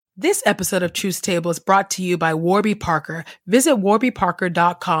This episode of Truth Table is brought to you by Warby Parker. Visit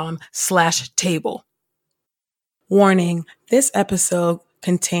warbyparker.com/table. Warning, this episode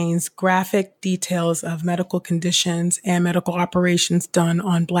contains graphic details of medical conditions and medical operations done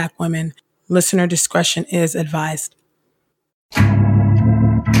on Black women. Listener discretion is advised.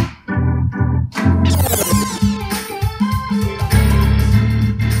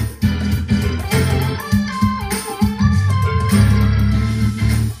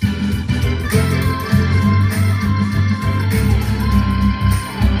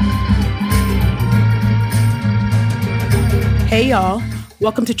 Hey y'all,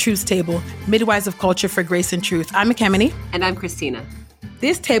 welcome to Truth Table, Midwives of Culture for Grace and Truth. I'm Ekemini. And I'm Christina.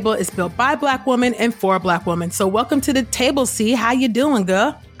 This table is built by Black women and for Black women. So welcome to the table, C. How you doing,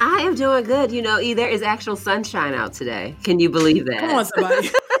 girl? I am doing good. You know, there is actual sunshine out today. Can you believe that? Come on, somebody.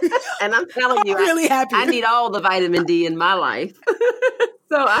 And I'm telling you, I'm really happy. I need all the vitamin D in my life.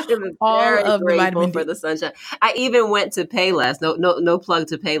 So I am very grateful for the sunshine. I even went to Payless. No plug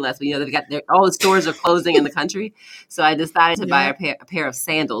to Payless. But, they've got all the stores are closing in the country. So I decided to buy a pair of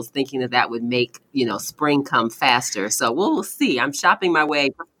sandals, thinking that would make spring come faster. So we'll see. I'm shopping my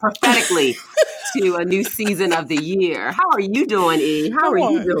way prophetically to a new season of the year. How are you doing, E? How are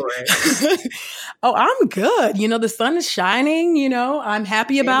you doing? Oh, I'm good. The sun is shining. I'm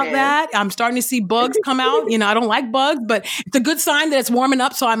happy about that. I'm starting to see bugs come out. I don't like bugs, but it's a good sign that it's warming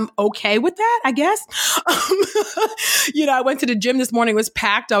up. So I'm okay with that, I guess. I went to the gym this morning. It was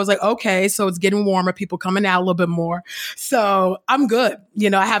packed. I was like, okay, so it's getting warmer. People coming out a little bit more. So I'm good.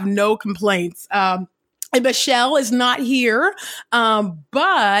 I have no complaints. And Michelle is not here.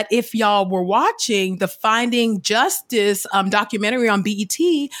 But if y'all were watching the Finding Justice documentary on BET,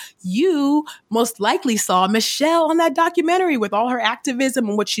 you most likely saw Michelle on that documentary with all her activism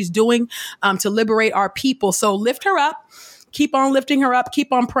and what she's doing to liberate our people. So lift her up. Keep on lifting her up.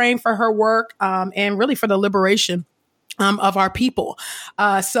 Keep on praying for her work and really for the liberation of our people.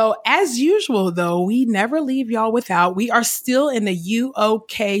 So as usual, though, we never leave y'all without. We are still in the You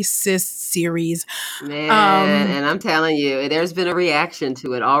OK Sis series. Man, and I'm telling you, there's been a reaction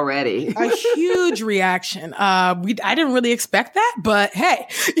to it already. A huge reaction. I didn't really expect that, but hey,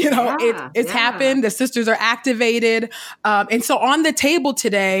 it's happened. The sisters are activated. And so on the table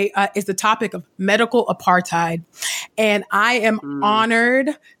today is the topic of medical apartheid. And I am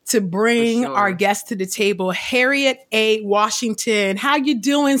honored to bring our guest to the table, Harriet A. Washington. How you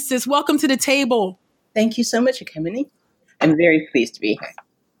doing, sis? Welcome to the table. Thank you so much, Ekemini. I'm very pleased to be here.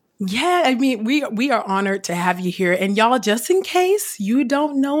 Yeah, I mean, we are honored to have you here. And y'all, just in case you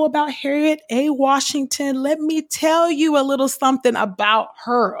don't know about Harriet A. Washington, let me tell you a little something about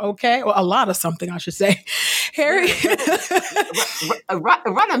her, okay? Or a lot of something, I should say. Harriet. Run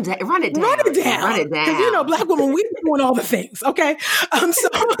it down. Because, Black women, we doing all the things, okay? So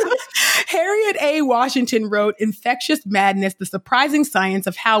Harriet A. Washington wrote Infectious Madness, The Surprising Science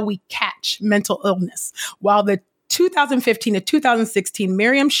of How We Catch Mental Illness, while the 2015 to 2016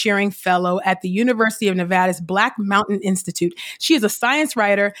 Miriam Shearing Fellow at the University of Nevada's Black Mountain Institute. She is a science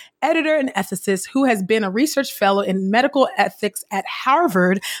writer, editor, and ethicist who has been a research fellow in medical ethics at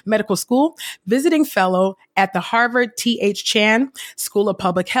Harvard Medical School, visiting fellow at the Harvard T.H. Chan School of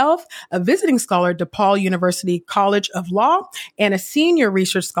Public Health, a visiting scholar at DePaul University College of Law, and a senior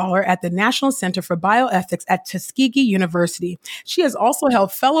research scholar at the National Center for Bioethics at Tuskegee University. She has also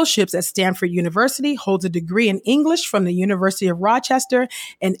held fellowships at Stanford University, holds a degree in English from the University of Rochester,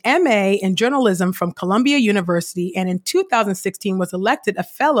 an MA in journalism from Columbia University, and in 2016 was elected a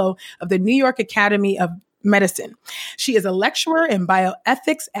fellow of the New York Academy of Medicine. She is a lecturer in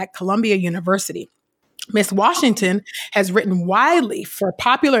bioethics at Columbia University. Miss Washington has written widely for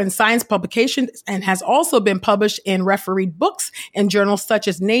popular and science publications and has also been published in refereed books in journals such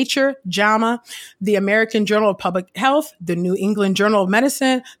as Nature, JAMA, the American Journal of Public Health, the New England Journal of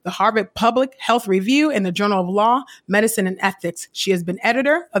Medicine, the Harvard Public Health Review, and the Journal of Law, Medicine, and Ethics. She has been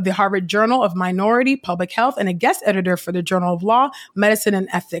editor of the Harvard Journal of Minority Public Health and a guest editor for the Journal of Law, Medicine, and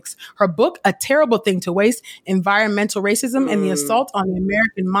Ethics. Her book, A Terrible Thing to Waste, Environmental Racism and the Assault on the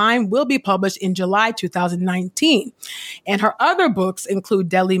American Mind, will be published in July 2019. And her other books include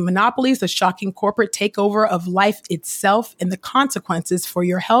Deadly Monopolies, The Shocking Corporate Takeover of Life Itself and the Consequences for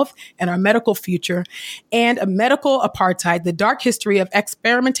Your Health and Our Medical Future, and A Medical Apartheid, The Dark History of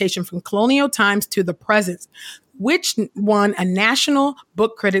Experimentation from Colonial Times to the Present. which won a National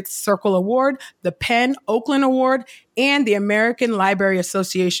Book Critics Circle Award, the PEN Oakland Award, and the American Library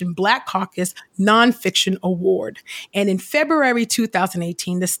Association Black Caucus Nonfiction Award. And in February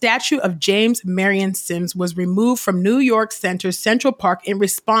 2018, the statue of James Marion Sims was removed from New York Center's Central Park in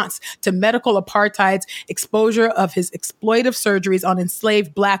response to medical apartheid's exposure of his exploitive surgeries on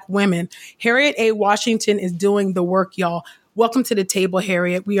enslaved Black women. Harriet A. Washington is doing the work, y'all. Welcome to the table,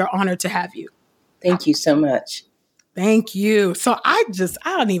 Harriet. We are honored to have you. Thank you so much. Thank you. So I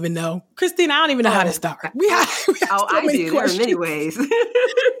don't even know. Christine, I don't even know how to start. We have so many questions. There are many ways.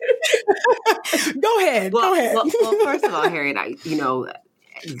 Go ahead. Well, first of all, Harriet,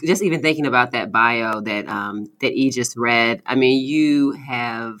 just even thinking about that bio that E just read, I mean, you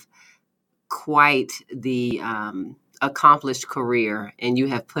have quite the accomplished career, and you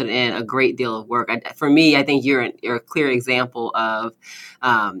have put in a great deal of work. For me, I think you're a clear example of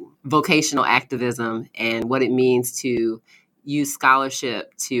vocational activism and what it means to use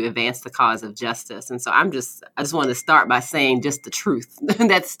scholarship to advance the cause of justice. And so I just want to start by saying just the truth,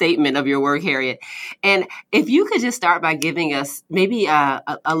 that statement of your work, Harriet. And if you could just start by giving us maybe a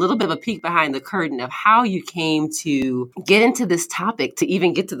little bit of a peek behind the curtain of how you came to get into this topic, to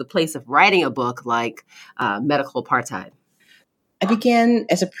even get to the place of writing a book like Medical Apartheid. I began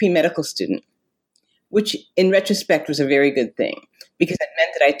as a pre-medical student, which in retrospect was a very good thing, because it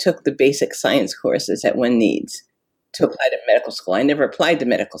meant that I took the basic science courses that one needs to apply to medical school. I never applied to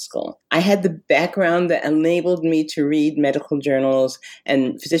medical school. I had the background that enabled me to read medical journals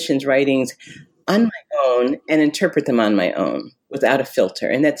and physicians' writings on my own and interpret them on my own without a filter.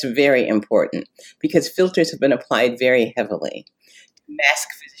 And that's very important, because filters have been applied very heavily to mask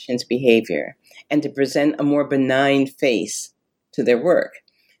physicians' behavior and to present a more benign face to their work.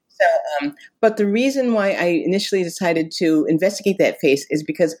 So, but the reason why I initially decided to investigate that face is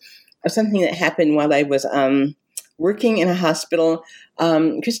because of something that happened while I was working in a hospital.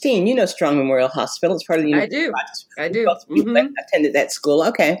 Christine, you know Strong Memorial Hospital. It's part of the University. I do. Mm-hmm. Attended that school.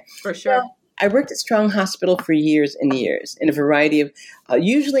 Okay. For sure. Well, I worked at Strong Hospital for years and years in a variety of,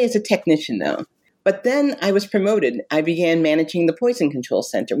 usually as a technician though. But then I was promoted. I began managing the Poison Control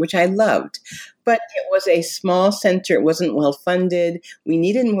Center, which I loved. But it was a small center. It wasn't well funded. We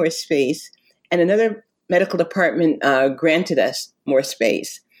needed more space. And another medical department granted us more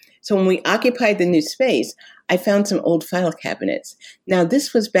space. So when we occupied the new space, I found some old file cabinets. Now,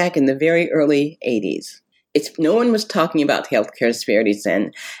 this was back in the very early 80s. No one was talking about healthcare disparities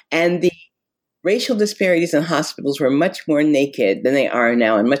then. And the racial disparities in hospitals were much more naked than they are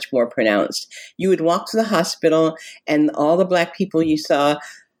now and much more pronounced. You would walk to the hospital and all the Black people you saw,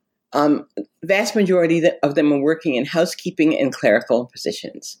 vast majority of them were working in housekeeping and clerical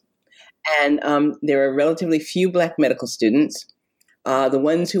positions. And there were relatively few Black medical students. The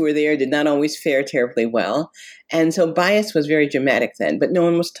ones who were there did not always fare terribly well. And so bias was very dramatic then, but no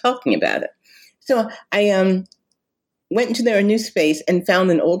one was talking about it. So I went into their new space and found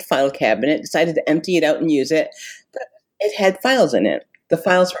an old file cabinet, decided to empty it out and use it. But it had files in it. The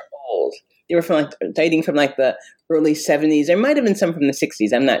files were old. They were dating from the early 70s. There might have been some from the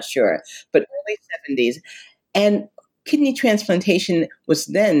 60s, I'm not sure, but early 70s. And kidney transplantation was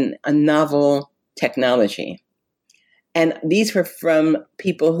then a novel technology. And these were from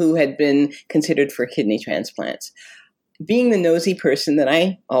people who had been considered for kidney transplants. Being the nosy person that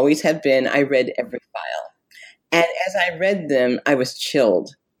I always have been, I read every file. And as I read them, I was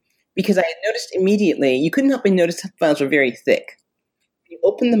chilled, because I had noticed immediately, you couldn't help but notice the files were very thick. You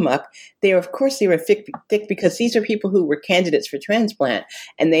open them up, they were thick because these are people who were candidates for transplant,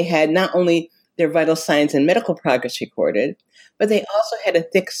 and they had not only their vital signs and medical progress recorded, but they also had a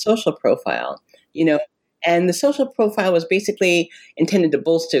thick social profile, and the social profile was basically intended to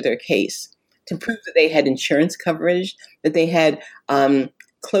bolster their case, to prove that they had insurance coverage, that they had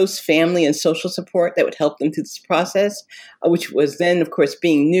close family and social support that would help them through this process, which was then, of course,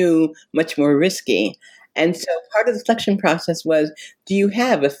 being new, much more risky. And so part of the selection process was, do you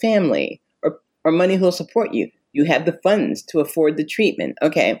have a family or money who will support you? You have the funds to afford the treatment.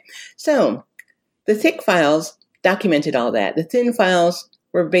 Okay. So the thick files documented all that. The thin files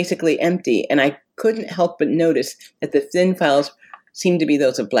were basically empty. And I couldn't help but notice that the thin files seemed to be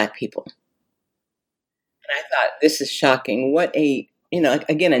those of Black people. And I thought, this is shocking. What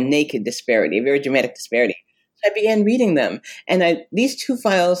again, a naked disparity, a very dramatic disparity. So I began reading them. And these two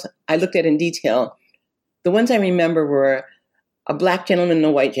files I looked at in detail. The ones I remember were a Black gentleman and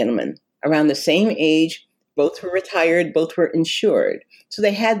a white gentleman, around the same age. Both were retired, both were insured. So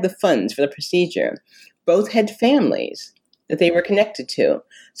they had the funds for the procedure. Both had families that they were connected to.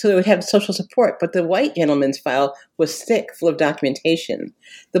 So they would have social support. But the white gentleman's file was thick, full of documentation.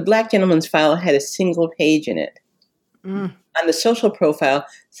 The Black gentleman's file had a single page in it. On the social profile,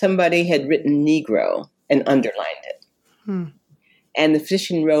 somebody had written Negro and underlined it. And the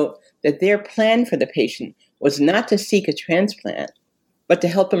physician wrote that their plan for the patient was not to seek a transplant, but to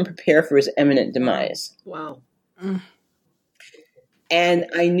help him prepare for his imminent demise. Wow. And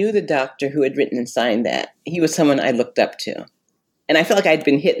I knew the doctor who had written and signed that. He was someone I looked up to. And I felt like I'd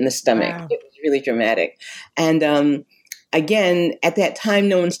been hit in the stomach. Wow. It was really dramatic. And again, at that time,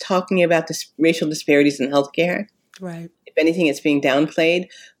 no one's talking about the racial disparities in healthcare. Right. If anything, it's being downplayed.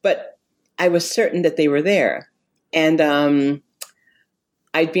 But I was certain that they were there. And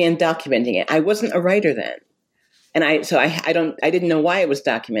I began documenting it. I wasn't a writer then. And I didn't know why I was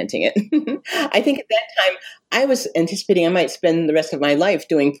documenting it. I think at that time I was anticipating I might spend the rest of my life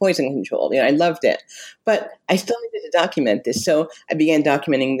doing poison control. I loved it, but I still needed to document this. So I began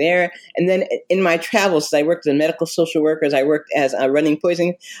documenting there. And then in my travels, I worked as a medical social worker. I worked as running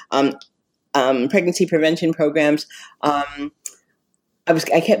poison, pregnancy prevention programs.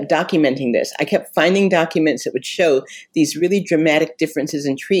 I kept documenting this. I kept finding documents that would show these really dramatic differences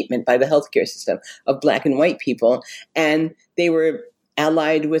in treatment by the healthcare system of Black and white people. And they were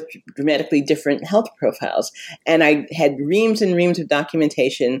allied with dramatically different health profiles. And I had reams and reams of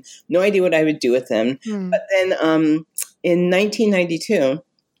documentation, no idea what I would do with them. But then in 1992,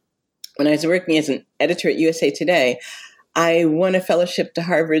 when I was working as an editor at USA Today, I won a fellowship to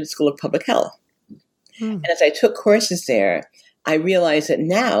Harvard School of Public Health. And as I took courses there, I realized that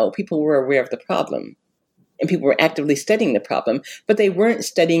now people were aware of the problem and people were actively studying the problem, but they weren't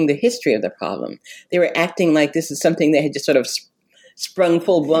studying the history of the problem. They were acting like this is something that had just sort of sprung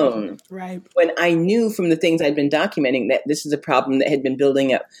full blown. Right. When I knew from the things I'd been documenting that this is a problem that had been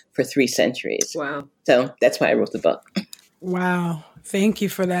building up for 3 centuries. Wow. So that's why I wrote the book. Wow. Thank you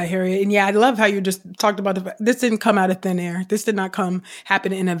for that, Harriet. And yeah, I love how you just talked about this didn't come out of thin air. This did not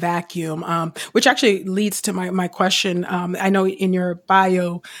happen in a vacuum, which actually leads to my question. I know in your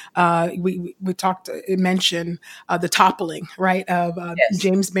bio, we mentioned the toppling, right, of Yes.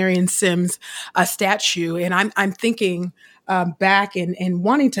 James Marion Sims statue. And I'm thinking back and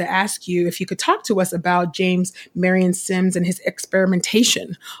wanting to ask you if you could talk to us about James Marion Sims and his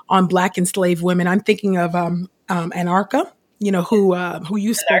experimentation on Black enslaved women. I'm thinking of Anarcha, who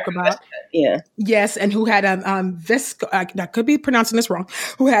you spoke about. Yeah. Yes, and who had I could be pronouncing this wrong,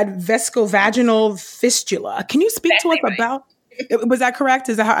 who had vescovaginal fistula. Can you speak to us about, was that correct?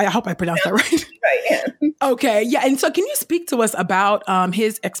 Is that how, I hope I pronounced that right? Right, yeah. Okay, yeah. And so can you speak to us about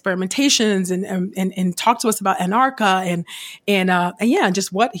his experimentations and talk to us about Anarcha and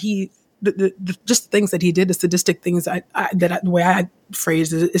just what he, just things that he did, the sadistic things the way I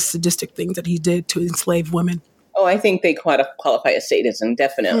phrase it is sadistic things that he did to enslave women. Oh, I think they qualify as sadism,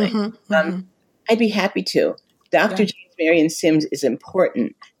 definitely. I'd be happy to. Dr. James Marion Sims is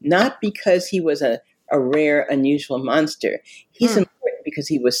important, not because he was a rare, unusual monster. He's important because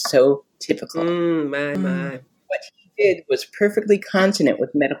he was so typical. What he did was perfectly consonant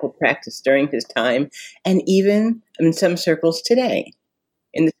with medical practice during his time, and even in some circles today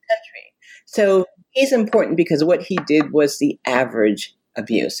in this country. So he's important because what he did was the average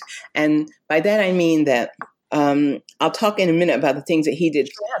abuse. And by that I mean that I'll talk in a minute about the things that he did.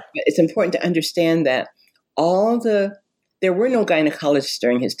 Sure. But it's important to understand that there were no gynecologists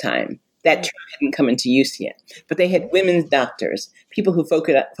during his time. That term hadn't come into use yet. But they had women's doctors, people who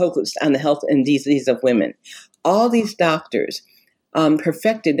focused on the health and disease of women. All these doctors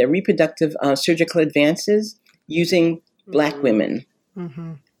perfected their reproductive surgical advances using Black women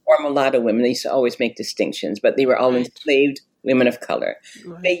or mulatto women. They used to always make distinctions, but they were all enslaved women of color.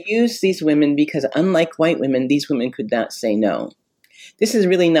 Right. They used these women because, unlike white women, these women could not say no. This is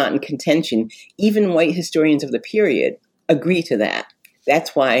really not in contention. Even white historians of the period agree to that.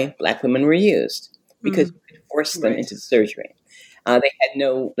 That's why Black women were used, because you could force them into surgery. They had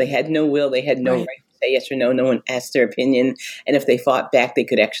no will. They had no right to say yes or no. No one asked their opinion. And if they fought back, they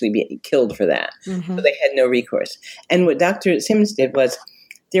could actually be killed for that. So they had no recourse. And what Dr. Sims did was,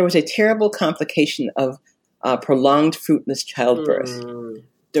 there was a terrible complication of prolonged fruitless childbirth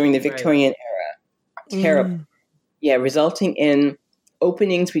during the Victorian era. Terrible. Yeah, resulting in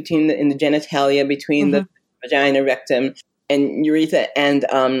openings in the genitalia between the vagina, rectum, and urethra, and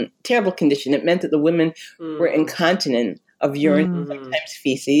terrible condition. It meant that the women were incontinent of urine, sometimes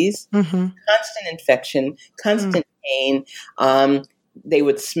feces, constant infection, constant pain. They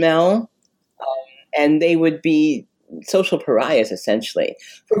would smell, and they would be social pariahs, essentially.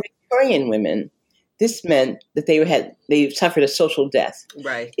 For Victorian women, this meant that they suffered a social death.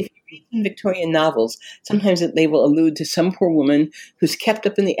 Right. If you read in Victorian novels, sometimes they will allude to some poor woman who's kept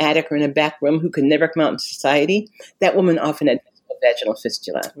up in the attic or in a back room who could never come out into society. That woman often had vaginal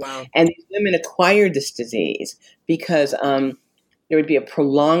fistula. Wow. And these women acquired this disease because there would be a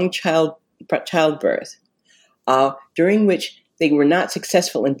prolonged childbirth, during which they were not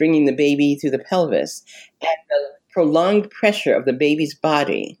successful in bringing the baby through the pelvis, and the prolonged pressure of the baby's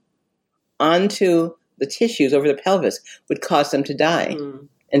body onto the tissues over the pelvis would cause them to die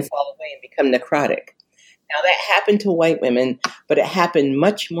and fall away and become necrotic. Now, that happened to white women, but it happened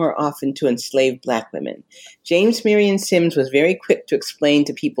much more often to enslaved black women. James Marion Sims was very quick to explain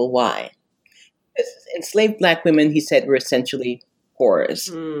to people why. Because enslaved black women, he said, were essentially whores.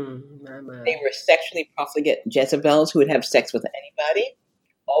 They were sexually profligate Jezebels who would have sex with anybody,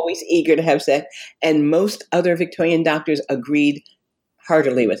 always eager to have sex, and most other Victorian doctors agreed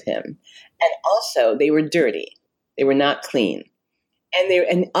heartily with him. And also, they were dirty. They were not clean.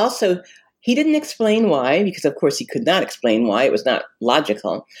 And also, he didn't explain why, because of course he could not explain why. It was not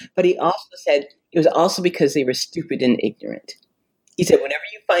logical. But he also said it was also because they were stupid and ignorant. He said, whenever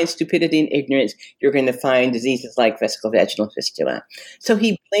you find stupidity and ignorance, you're going to find diseases like vesicovaginal fistula. So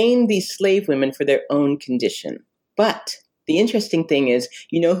he blamed these slave women for their own condition. But the interesting thing is,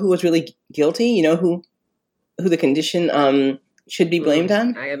 you know who was really guilty? You know who the condition should be blamed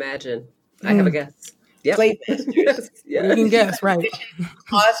on? I imagine. I have a guess. Yep. Slave masters. You can guess, right.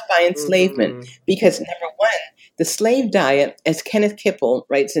 Caused by enslavement. Because number one, the slave diet, as Kenneth Kippel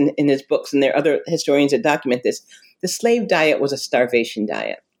writes in his books, and there are other historians that document this, the slave diet was a starvation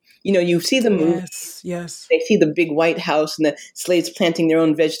diet. You know, you see the movies. Yes. They see the big White House and the slaves planting their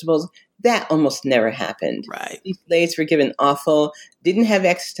own vegetables. That almost never happened. Right. These slaves were given offal, didn't have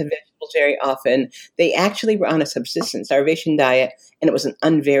access to vegetables very often. They actually were on a subsistence starvation diet, and it was an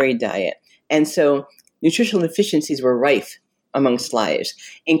unvaried diet. And so nutritional deficiencies were rife among slaves,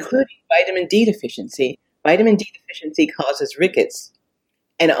 including vitamin D deficiency. Vitamin D deficiency causes rickets,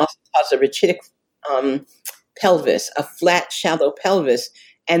 and it also causes a rachitic pelvis, a flat, shallow pelvis,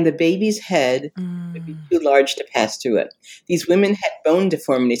 and the baby's head would be too large to pass through it. These women had bone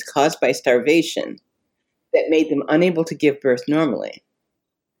deformities caused by starvation that made them unable to give birth normally.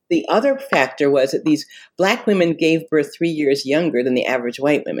 The other factor was that these black women gave birth 3 years younger than the average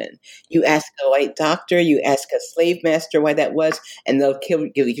white women. You ask a white doctor, you ask a slave master why that was, and they'll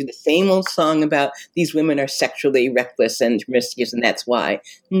give you the same old song about these women are sexually reckless and promiscuous, and that's why.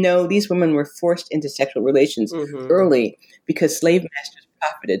 No, these women were forced into sexual relations early because slave masters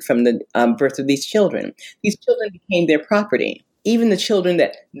profited from the birth of these children. These children became their property. Even the children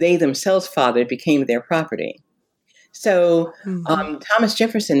that they themselves fathered became their property. So Thomas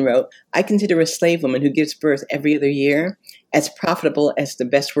Jefferson wrote, I consider a slave woman who gives birth every other year as profitable as the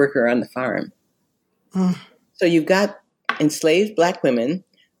best worker on the farm. So you've got enslaved black women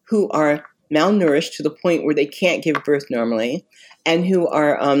who are malnourished to the point where they can't give birth normally and who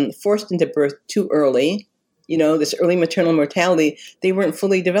are forced into birth too early. You know, this early maternal mortality, they weren't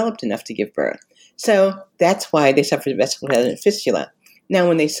fully developed enough to give birth. So that's why they suffered vesicovaginal fistula. Now,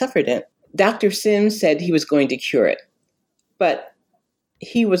 when they suffered it, Dr. Sims said he was going to cure it, but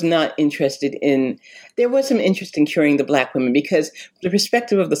he was not interested in, there was some interest in curing the black women because from the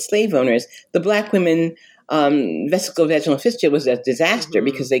perspective of the slave owners, the black women, vesicovaginal fistula was a disaster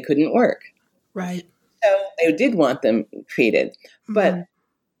because they couldn't work. Right. So they did want them treated, but,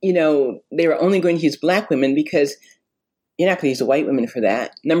 you know, they were only going to use black women because you're not going to use the white women for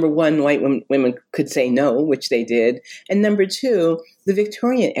that. Number one, white women could say no, which they did. And number two, the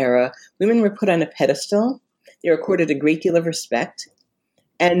Victorian era, women were put on a pedestal. They were accorded a great deal of respect.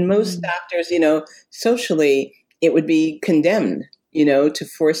 And most doctors, you know, socially, it would be condemned, you know, to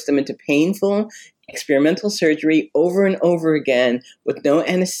force them into painful experimental surgery over and over again with no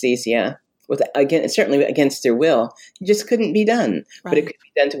anesthesia, certainly against their will. It just couldn't be done. Right. But it could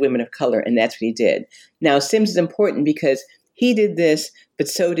be done to women of color, and that's what he did. Now, Sims is important because he did this, but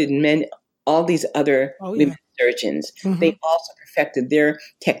so did all these other women surgeons. They also perfected their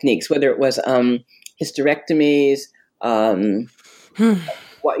techniques, whether it was hysterectomies,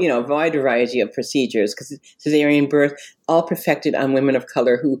 you know, a wide variety of procedures, because cesarean birth, all perfected on women of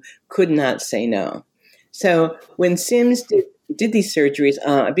color who could not say no. So when Sims did these surgeries,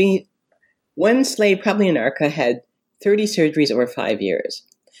 one slave, probably in Arca, had 30 surgeries over 5 years.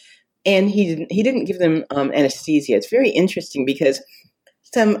 And he didn't give them anesthesia. It's very interesting because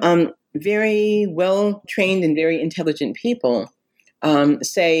some very well-trained and very intelligent people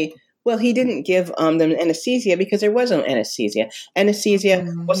say, well, he didn't give them anesthesia because there was no anesthesia. Anesthesia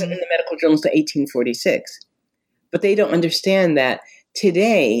wasn't in the medical journals until 1846. But they don't understand that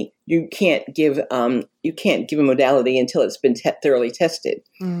today you can't give a modality until it's been thoroughly tested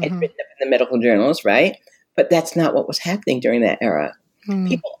and written up in the medical journals, right? But that's not what was happening during that era.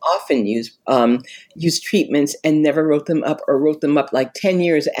 People often use treatments and never wrote them up, or wrote them up like 10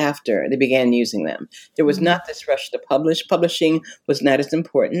 years after they began using them. There was not this rush to publish. Publishing was not as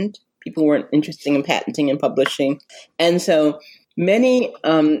important. People weren't interested in patenting and publishing. And so many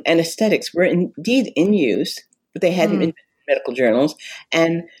anesthetics were indeed in use, but they hadn't been in medical journals.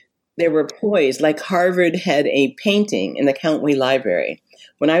 And there were poised, like Harvard had a painting in the Countway Library.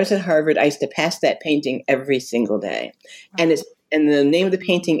 When I was at Harvard, I used to pass that painting every single day. And the name of the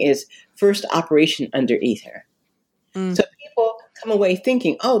painting is First Operation Under Ether. So people come away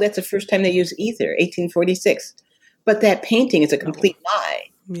thinking, oh, that's the first time they used ether, 1846. But that painting is a complete lie.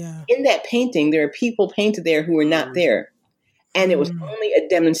 Yeah. In that painting, there are people painted there who were not there. And it was only a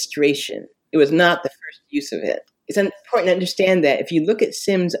demonstration. It was not the first use of it. It's important to understand that if you look at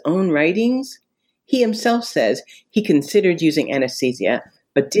Sims' own writings, he himself says he considered using anesthesia,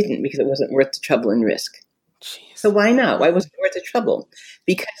 but didn't because it wasn't worth the trouble and risk. Jeez. So why not? Why was it worth the trouble?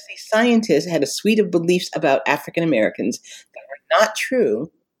 Because these scientists had a suite of beliefs about African Americans that were not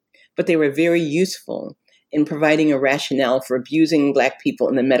true, but they were very useful in providing a rationale for abusing Black people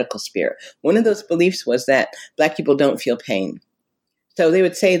in the medical sphere. One of those beliefs was that Black people don't feel pain. So they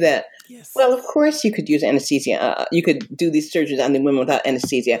would say that, well, of course you could use anesthesia. You could do these surgeries on the women without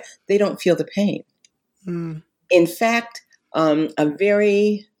anesthesia. They don't feel the pain. In fact, a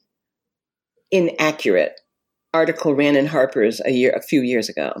very inaccurate article ran in Harper's a few years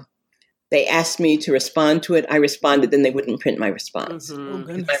ago. They asked me to respond to it. I responded, then they wouldn't print my response. My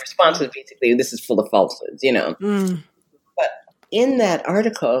response was basically, this is full of falsehoods, But in that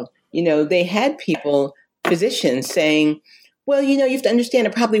article, they had physicians saying, well, you have to understand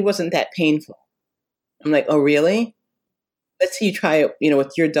it probably wasn't that painful. I'm like, oh, really? Let's see you try it,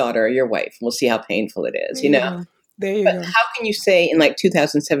 with your daughter or your wife. We'll see how painful it is, There you But go. how can you say in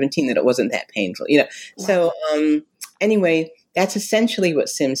 2017 that it wasn't that painful? So anyway, that's essentially what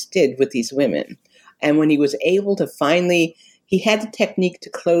Sims did with these women. And when he was able to he had the technique to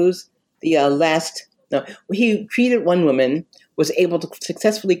close the he treated one woman, was able to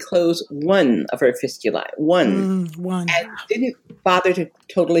successfully close one of her fistulae, one. And didn't bother to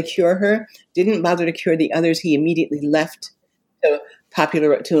totally cure her, didn't bother to cure the others. He immediately left to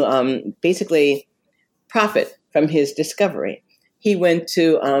basically profit from his discovery. He went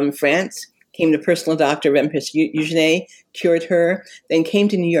to France, came to personal doctor Rempis Eugene, cured her, then came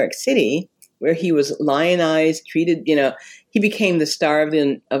to New York City, where he was lionized, treated, he became the star of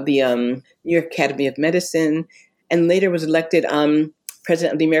the New York Academy of Medicine, and later was elected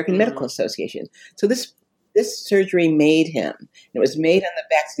president of the American Medical Association. So this surgery made him. It was made on the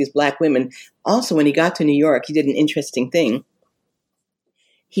backs of these Black women. Also, when he got to New York, he did an interesting thing.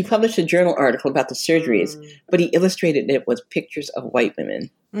 He published a journal article about the surgeries, but he illustrated it with pictures of white women.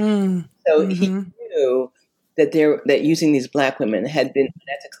 So he knew that using these Black women had been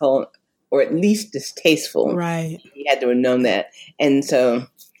unethical or at least distasteful. Right. He had to have known that. And so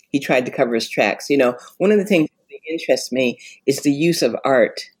he tried to cover his tracks. One of the things that interests me is the use of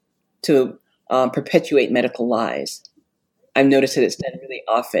art to perpetuate medical lies. I've noticed that it's done really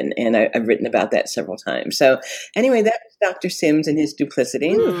often, and I've written about that several times. So anyway, that was Dr. Sims and his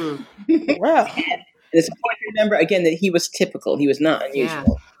duplicity. Wow. And it's important to remember, again, that he was typical. He was not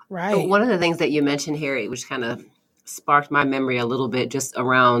unusual. Yeah. Right. But one of the things that you mentioned, Harry, which kind of sparked my memory a little bit just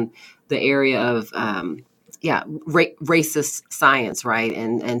around the area of, racist science, right?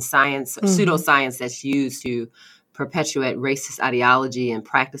 And science, pseudoscience that's used to perpetuate racist ideology and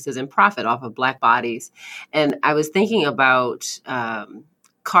practices and profit off of Black bodies. And I was thinking about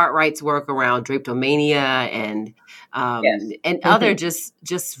Cartwright's work around drapetomania and other just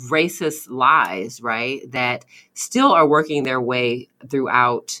racist lies, right, that still are working their way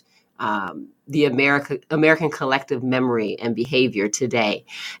throughout the American collective memory and behavior today.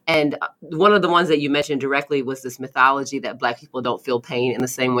 And one of the ones that you mentioned directly was this mythology that Black people don't feel pain in the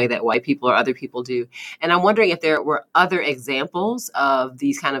same way that white people or other people do. And I'm wondering if there were other examples of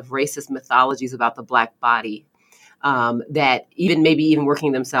these kind of racist mythologies about the Black body that maybe even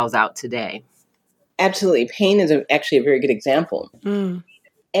working themselves out today. Absolutely. Pain is actually a very good example.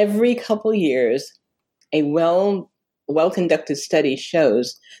 Every couple years, a well-conducted study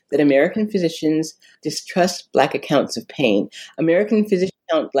shows that American physicians distrust Black accounts of pain. American physicians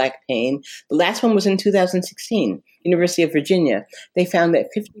count Black pain. The last one was in 2016, University of Virginia. They found that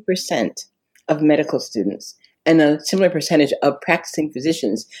 50% of medical students and a similar percentage of practicing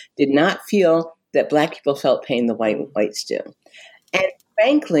physicians did not feel that Black people felt pain the way whites do. And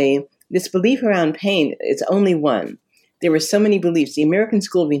frankly, this belief around pain is only one. There were so many beliefs. The American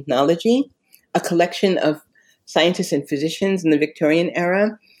School of Ethnology, a collection of scientists and physicians in the Victorian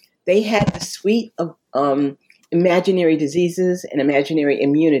era, they had a suite of imaginary diseases and imaginary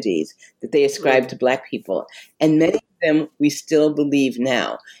immunities that they ascribe to Black people. And many of them we still believe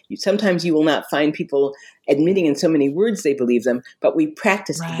now. Sometimes you will not find people admitting in so many words they believe them, but we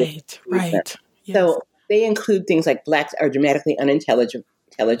practice them. Right. Yes. So they include things like Blacks are dramatically unintelligent.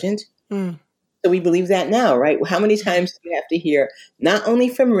 So we believe that now, right? How many times do you have to hear, not only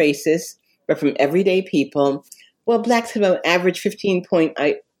from racists, but from everyday people, well, Blacks have an average 15-point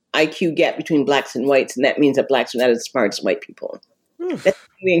IQ gap between Blacks and whites, and that means that Blacks are not as smart as white people. That's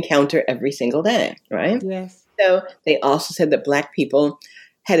what we encounter every single day, right? Yes. So they also said that Black people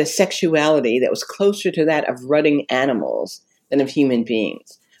had a sexuality that was closer to that of rutting animals than of human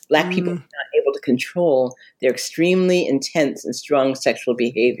beings. Black people are not able to control their extremely intense and strong sexual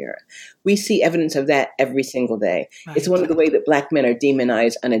behavior. We see evidence of that every single day. Right. It's one of the ways that Black men are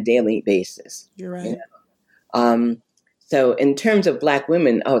demonized on a daily basis. You're right. So in terms of Black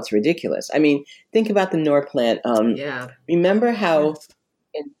women, it's ridiculous. I mean, think about the Norplant. Remember how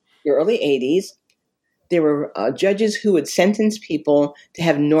in the early 80s, there were judges who would sentence people to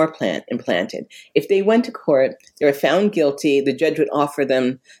have Norplant implanted. If they went to court, they were found guilty, the judge would offer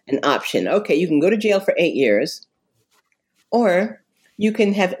them an option. Okay, you can go to jail for 8 years, or you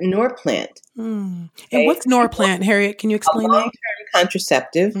can have Norplant. Okay? And what's Norplant, Harriet? Can you explain that? A long-term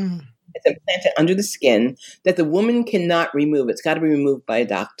contraceptive. It's implanted under the skin that the woman cannot remove. It's got to be removed by a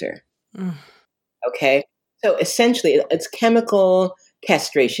doctor. Okay? So essentially, it's chemical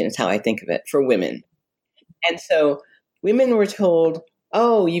castration is how I think of it for women. And so women were told,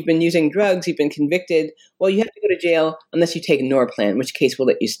 you've been using drugs, you've been convicted. Well, you have to go to jail unless you take Norplant, in which case we'll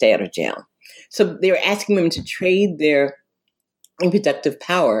let you stay out of jail. So they were asking women to trade their reproductive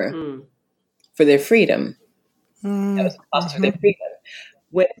power for their freedom. That was the cost of their freedom.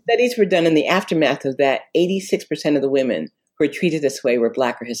 When studies were done in the aftermath of that, 86% of the women who were treated this way were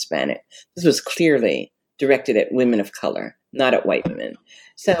Black or Hispanic. This was clearly directed at women of color, not at white women.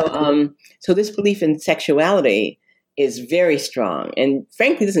 So this belief in sexuality is very strong, and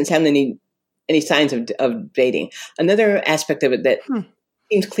frankly, doesn't sound any signs of dating. Another aspect of it that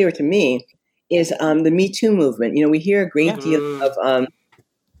seems clear to me is the Me Too movement. We hear a great deal of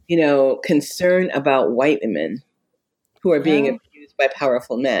concern about white women who are being abused by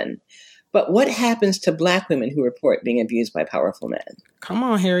powerful men. But what happens to Black women who report being abused by powerful men? Come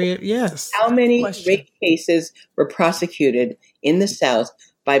on, Harriet. Yes. How many rape cases were prosecuted in the South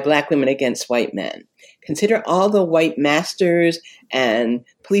by Black women against white men? Consider all the white masters and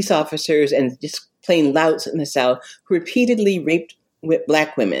police officers and just plain louts in the South who repeatedly raped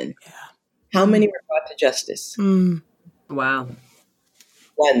Black women. Yeah. How many were brought to justice? Wow.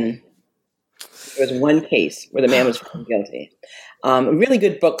 One. There was one case where the man was found guilty. A really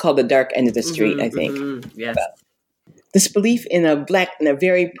good book called The Dark End of the Street, I think. Yes. This belief in a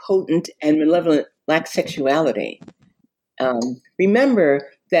very potent and malevolent Black sexuality. Remember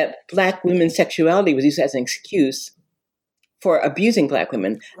that Black women's sexuality was used as an excuse for abusing Black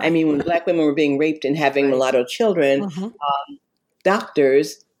women. I mean, when Black women were being raped and having mulatto children,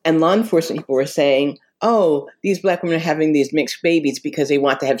 doctors and law enforcement people were saying, these Black women are having these mixed babies because they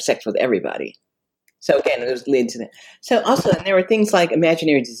want to have sex with everybody. So again, it was leading to that. So also, there were things like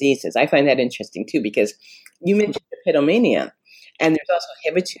imaginary diseases. I find that interesting too, because you mentioned pedomania, and there's also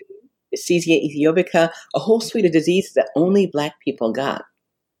Hepatitis, Cizia ethiopica, a whole suite of diseases that only Black people got.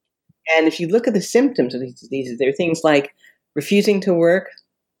 And if you look at the symptoms of these diseases, there are things like refusing to work,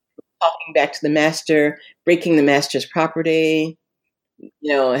 talking back to the master, breaking the master's property,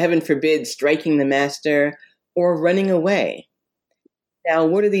 heaven forbid, striking the master, or running away. Now,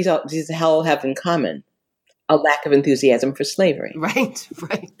 what do these all have in common? A lack of enthusiasm for slavery. Right.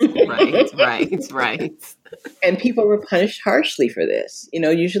 And people were punished harshly for this,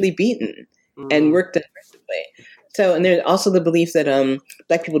 usually beaten and worked aggressively. So, and there's also the belief that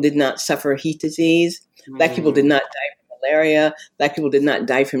Black people did not suffer heat disease. Black people did not die from malaria. Black people did not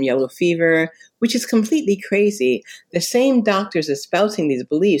die from yellow fever, which is completely crazy. The same doctors espousing these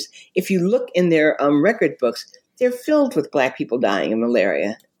beliefs, if you look in their record books, they're filled with Black people dying of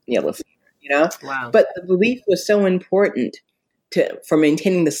malaria, yellow fever, Wow. But the belief was so important for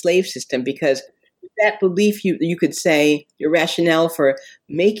maintaining the slave system, because that belief, you could say, your rationale for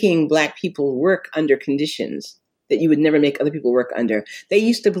making Black people work under conditions that you would never make other people work under. They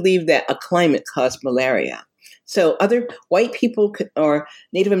used to believe that a climate caused malaria. So other white people or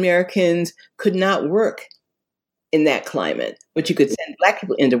Native Americans could not work in that climate, but you could send Black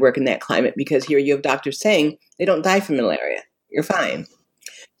people in to work in that climate, because here you have doctors saying they don't die from malaria. You're fine.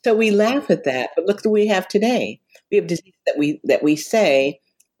 So we laugh at that, but look at what we have today. We have diseases that we say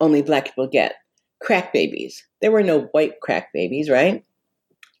only Black people get. Crack babies. There were no white crack babies, right?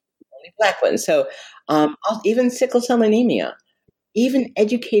 only Black ones. So even sickle cell anemia, even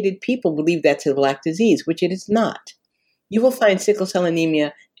educated people believe that's a Black disease, which it is not. You will find sickle cell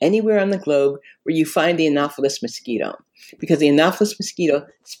anemia anywhere on the globe where you find the Anopheles mosquito, because the Anopheles mosquito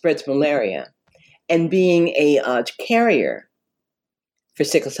spreads malaria. And being a carrier for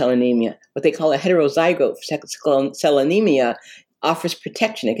sickle cell anemia, what they call a heterozygote for sickle cell anemia, offers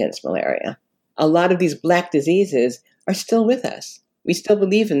protection against malaria. A lot of these Black diseases are still with us. We still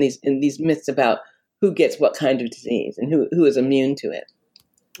believe in these myths about who gets what kind of disease and who is immune to it.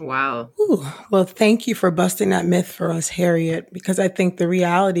 Wow. Ooh, well, thank you for busting that myth for us, Harriet, because I think the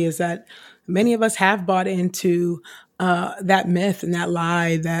reality is that many of us have bought into that myth and that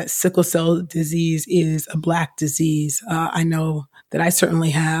lie that sickle cell disease is a Black disease. I know that I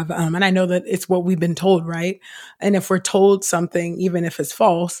certainly have. And I know that it's what we've been told, right? And if we're told something, even if it's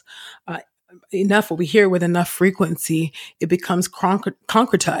false, enough, what we hear with enough frequency, it becomes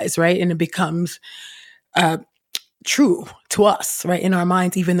concretized, right? And it becomes true to us, right? In our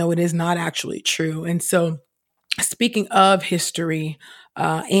minds, even though it is not actually true. And so speaking of history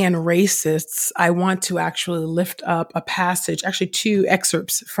and racists, I want to actually lift up a passage, actually 2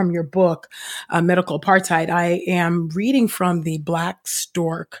 excerpts from your book, Medical Apartheid. I am reading from the Black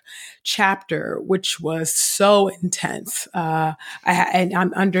Stork chapter, which was so intense. And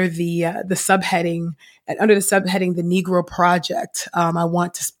I'm under the subheading, The Negro Project. I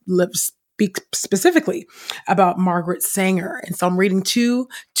want to speak specifically about Margaret Sanger. And so I'm reading two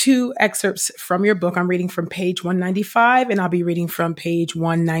excerpts from your book. I'm reading from page 195, and I'll be reading from page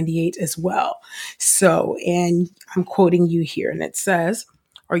 198 as well. So, and I'm quoting you here, and it says,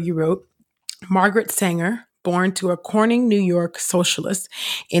 or you wrote, Margaret Sanger, born to a Corning, New York socialist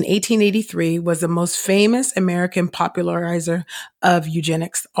in 1883, was the most famous American popularizer of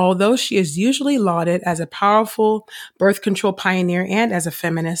eugenics. Although she is usually lauded as a powerful birth control pioneer and as a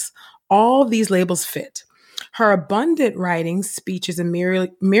feminist, all these labels fit. Her abundant writings, speeches, and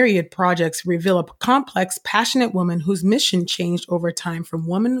myriad projects reveal a complex, passionate woman whose mission changed over time from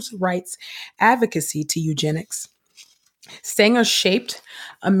women's rights advocacy to eugenics. Sanger shaped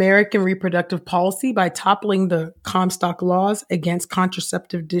American reproductive policy by toppling the Comstock laws against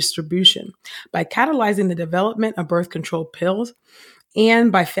contraceptive distribution, by catalyzing the development of birth control pills,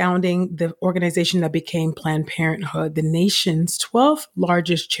 and by founding the organization that became Planned Parenthood, the nation's 12th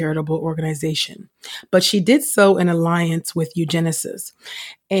largest charitable organization. But she did so in alliance with eugenicists.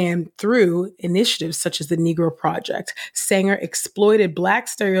 And through initiatives such as the Negro Project, Sanger exploited Black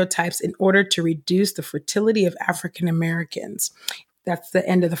stereotypes in order to reduce the fertility of African Americans. That's the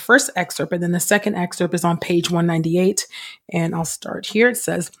end of the first excerpt. And then the second excerpt is on page 198. And I'll start here. It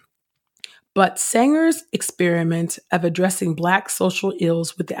says, but Sanger's experiment of addressing Black social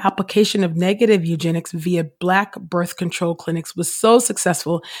ills with the application of negative eugenics via Black birth control clinics was so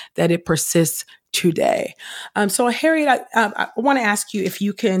successful that it persists today. So Harriet, I want to ask you if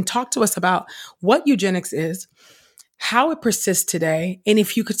you can talk to us about what eugenics is, how it persists today, and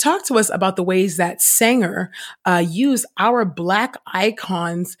if you could talk to us about the ways that Sanger used our Black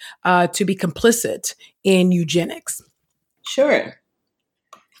icons to be complicit in eugenics. Sure.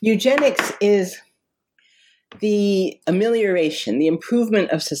 Eugenics is the amelioration, the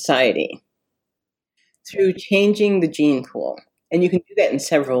improvement of society through changing the gene pool. And you can do that in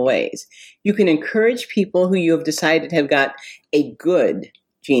several ways. You can encourage people who you have decided have got a good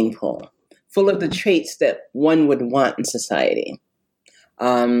gene pool, full of the traits that one would want in society,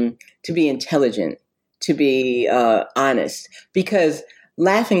 to be intelligent, to be honest, because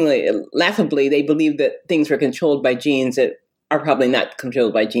laughably, they believe that things were controlled by genes that are probably not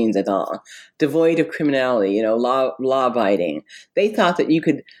controlled by genes at all, devoid of criminality, law-abiding. They thought that you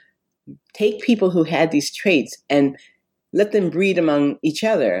could take people who had these traits and let them breed among each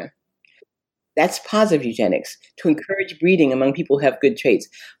other. That's positive eugenics, to encourage breeding among people who have good traits.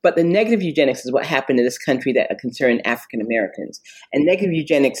 But the negative eugenics is what happened in this country that concern African Americans. And negative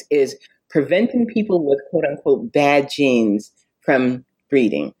eugenics is preventing people with quote-unquote bad genes from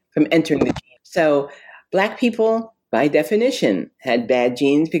breeding, from entering the gene. So Black people, by definition, had bad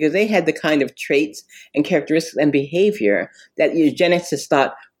genes because they had the kind of traits and characteristics and behavior that eugenicists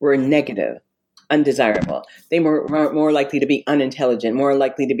thought were negative, undesirable. They were more likely to be unintelligent, more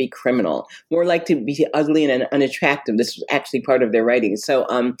likely to be criminal, more likely to be ugly and unattractive. This was actually part of their writing. So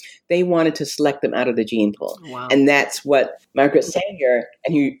they wanted to select them out of the gene pool. Wow. And that's what Margaret Sanger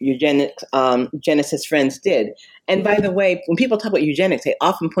and eugenicist friends did. And by the way, when people talk about eugenics, they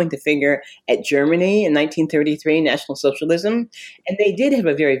often point the finger at Germany in 1933, National Socialism. And they did have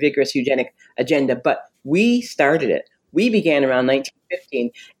a very vigorous eugenic agenda, but we started it. We began around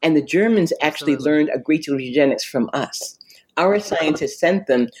 1915, and the Germans actually learned a great deal of eugenics from us. our scientists sent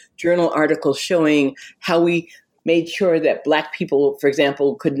them journal articles showing how we made sure that Black people, for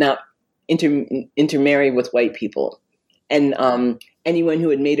example, could not intermarry with white people. And anyone who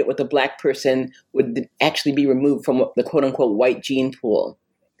had made it with a Black person would actually be removed from the quote-unquote white gene pool.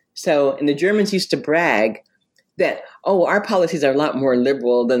 So, and the Germans used to brag that, our policies are a lot more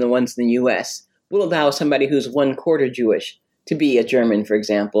liberal than the ones in the U.S. We'll allow somebody who's 1/4 Jewish to be a German, for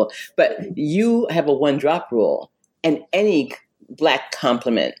example. But you have a 1-drop rule, and any Black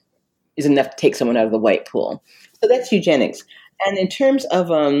compliment is enough to take someone out of the white pool. So that's eugenics. And in terms of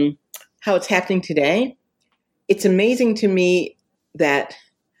how it's happening today, it's amazing to me that,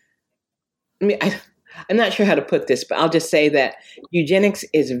 I'm not sure how to put this, but I'll just say that eugenics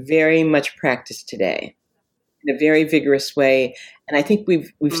is very much practiced today in a very vigorous way. And I think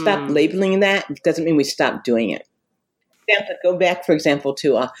we've stopped labeling that. It doesn't mean we stopped doing it. Go back, for example,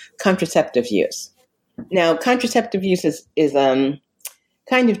 to contraceptive use. Now, contraceptive use is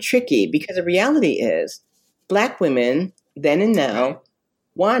kind of tricky because the reality is Black women then and now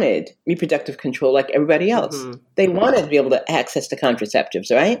wanted reproductive control like everybody else. Mm-hmm. They wanted to be able to access to contraceptives,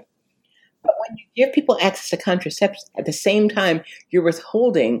 right? But when you give people access to contraceptives, at the same time, you're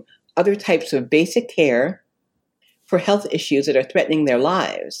withholding other types of basic care for health issues that are threatening their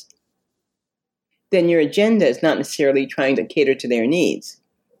lives, then your agenda is not necessarily trying to cater to their needs.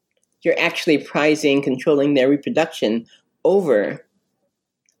 You're actually prizing controlling their reproduction over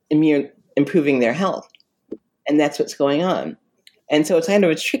improving their health. And that's what's going on. And so it's kind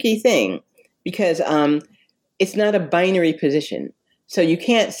of a tricky thing because it's not a binary position. So you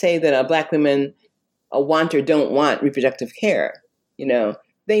can't say that Black women want or don't want reproductive care.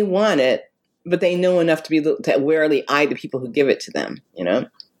 They want it, but they know enough to be able to warily eye the people who give it to them.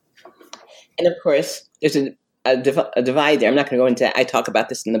 And of course, there's a divide there. I'm not going to go into that. I talk about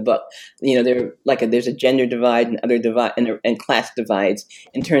this in the book. There's a gender divide and other divide and class divides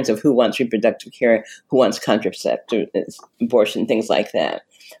in terms of who wants reproductive care, who wants contraceptive, abortion, things like that.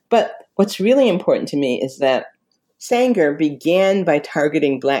 But what's really important to me is that Sanger began by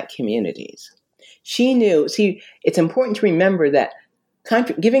targeting Black communities. She knew, it's important to remember that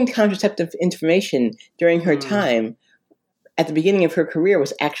giving contraceptive information during her time at the beginning of her career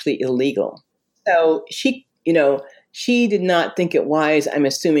was actually illegal. So she did not think it wise, I'm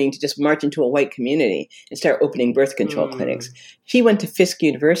assuming, to just march into a white community and start opening birth control clinics. She went to Fisk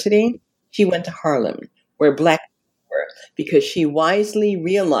University. She went to Harlem, where Black people were, because she wisely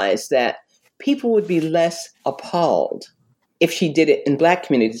realized that people would be less appalled if she did it in Black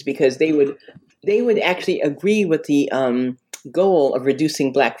communities because they would actually agree with the goal of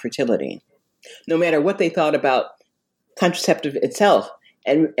reducing Black fertility, no matter what they thought about contraceptive itself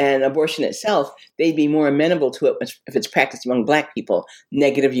and abortion itself. They'd be more amenable to it if it's practiced among Black people.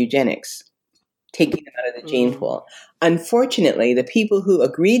 Negative eugenics, taking them out of the gene pool. Unfortunately, the people who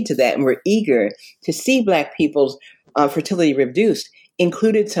agreed to that and were eager to see Black people's fertility reduced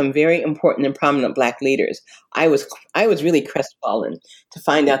included some very important and prominent Black leaders. I was really crestfallen to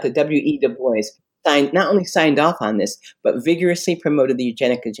find out that W.E. Du Bois not only signed off on this, but vigorously promoted the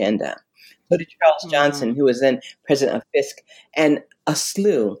eugenic agenda. So did Charles Johnson, who was then president of Fisk, and a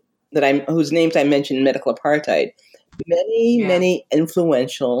slew whose names I mentioned in Medical Apartheid. Many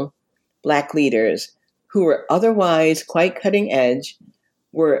influential Black leaders who were otherwise quite cutting edge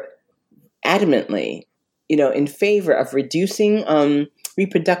were adamantly, in favor of reducing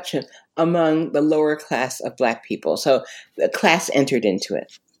reproduction among the lower class of Black people. So the class entered into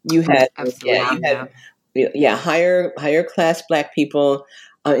it. You had higher class Black people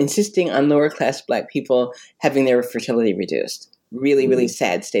insisting on lower class Black people having their fertility reduced. Really, really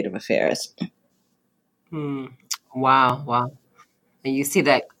sad state of affairs. Wow. And you see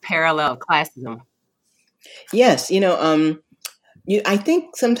that parallel classism. Yes, I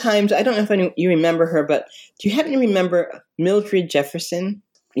think sometimes, I don't know if you remember her, but do you happen to remember Mildred Jefferson?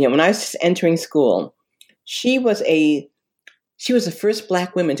 When I was entering school, she was the first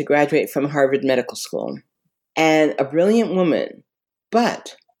Black woman to graduate from Harvard Medical School, and a brilliant woman.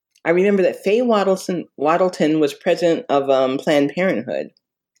 But I remember that Faye Waddleton was president of Planned Parenthood,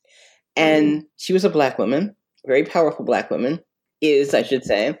 and she was a Black woman, a very powerful Black woman, I should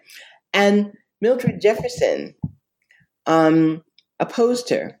say, and Mildred Jefferson opposed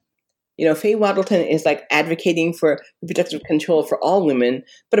her. Faye Waddleton is advocating for reproductive control for all women,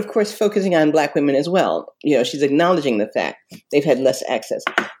 but of course focusing on Black women as well. She's acknowledging the fact they've had less access.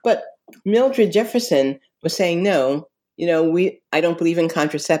 But Mildred Jefferson was saying, no, I don't believe in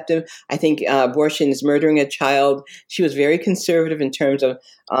contraceptive. I think abortion is murdering a child. She was very conservative in terms of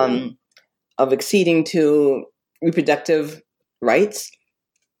acceding to reproductive rights.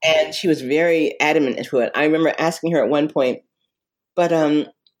 And she was very adamant to it. I remember asking her at one point, But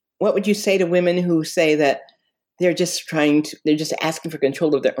what would you say to women who say that they're just asking for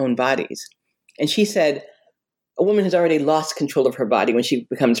control of their own bodies? And she said, a woman has already lost control of her body when she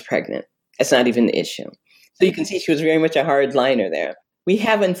becomes pregnant. That's not even the issue. So you can see she was very much a hard liner there. We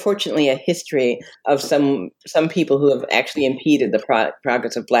have, unfortunately, a history of some people who have actually impeded the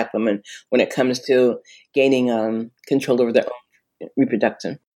progress of Black women when it comes to gaining control over their own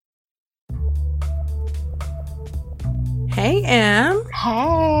reproduction. Hey, Em.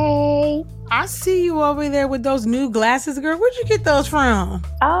 Hey. I see you over there with those new glasses, girl. Where'd you get those from?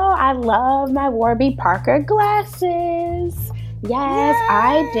 Oh, I love my Warby Parker glasses. Yes, yay!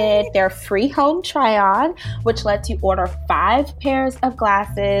 I did their free home try-on, which lets you order 5 pairs of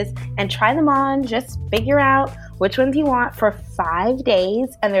glasses and try them on. Just figure out which ones you want for 5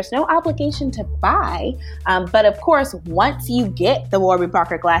 days, and there's no obligation to buy. But of course, once you get the Warby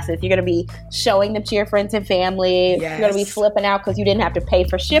Parker glasses, you're going to be showing them to your friends and family. Yes. You're going to be flipping out because you didn't have to pay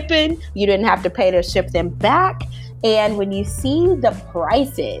for shipping. You didn't have to pay to ship them back. And when you see the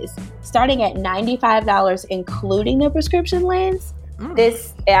prices starting at $95, including the prescription lens,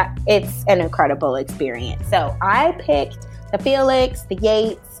 it's an incredible experience. So I picked the Felix, the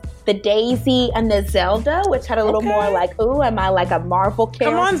Yates, the Daisy, and the Zelda, which had a little more like, ooh, am I like a Marvel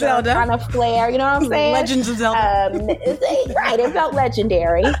character? Come on, Zelda. Kind of flair, you know what I'm saying? Legends of Zelda. Right, it felt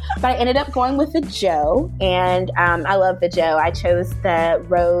legendary. But I ended up going with the Joe, and I love the Joe. I chose the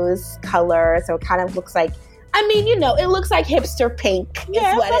rose color, so it kind of looks like, I mean, you know, it looks like hipster pink is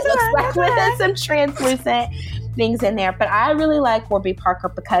what it looks like with some translucent things in there. But I really like Warby Parker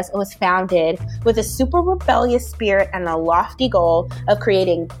because it was founded with a super rebellious spirit and a lofty goal of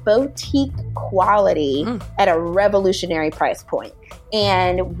creating boutique quality at a revolutionary price point.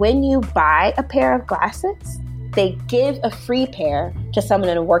 And when you buy a pair of glasses, they give a free pair to someone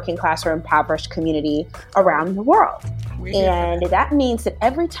in a working class or impoverished community around the world. And that means that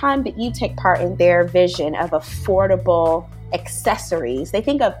every time that you take part in their vision of affordable accessories, they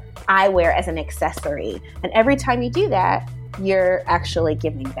think of eyewear as an accessory. And every time you do that, you're actually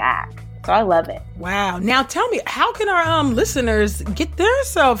giving back. So I love it. Wow. Now tell me, how can our listeners get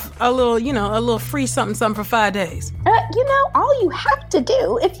themselves a little free something for 5 days? All you have to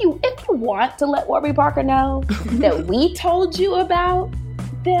do, if you want to let Warby Parker know that we told you about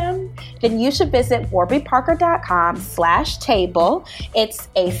them, then you should visit warbyparker.com/table. It's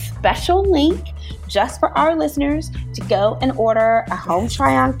a special link just for our listeners to go and order a home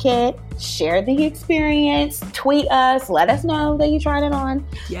try-on kit, share the experience, tweet us, let us know that you tried it on.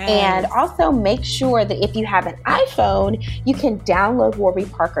 Yes. And also make sure that if you have an iPhone, you can download Warby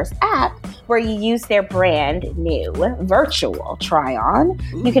Parker's app where you use their brand new virtual try-on.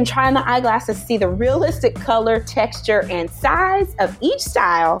 Ooh. You can try on the eyeglasses, see the realistic color, texture, and size of each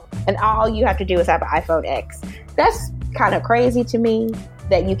style, and all you have to do is have an iPhone X. That's kind of crazy to me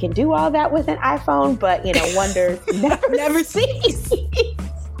that you can do all that with an iPhone, but wonders never cease.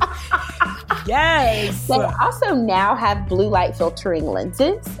 Yes. They also now have blue light filtering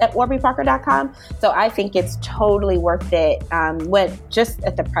lenses at warbyparker.com. So I think it's totally worth it, just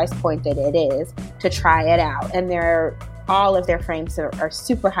at the price point that it is, to try it out. And all of their frames are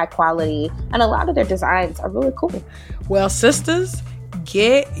super high quality, and a lot of their designs are really cool. Well, sisters,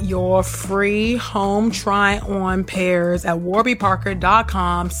 get your free home try-on pairs at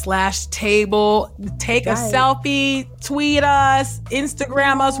warbyparker.com/table. Take a selfie, tweet us,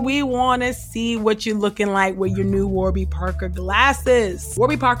 Instagram us. We want to see what you're looking like with your new Warby Parker glasses.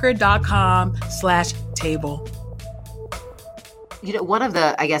 warbyparker.com/table. One of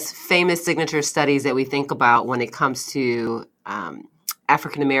the, famous signature studies that we think about when it comes to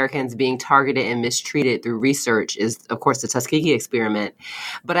African Americans being targeted and mistreated through research is, of course, the Tuskegee experiment.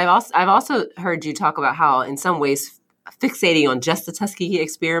 But I've also heard you talk about how, in some ways, fixating on just the Tuskegee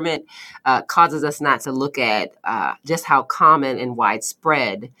experiment causes us not to look at just how common and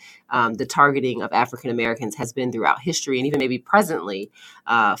widespread the targeting of African Americans has been throughout history, and even maybe presently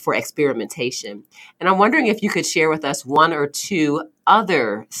for experimentation. And I'm wondering if you could share with us one or two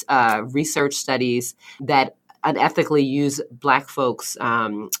other research studies that unethically use Black folks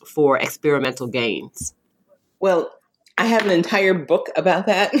for experimental gains. Well, I have an entire book about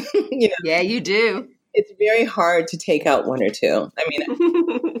that. Yeah, you do. It's very hard to take out one or two. I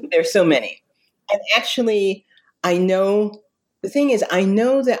mean, there's so many. And actually, I know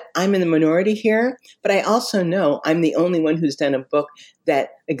that I'm in the minority here, but I also know I'm the only one who's done a book that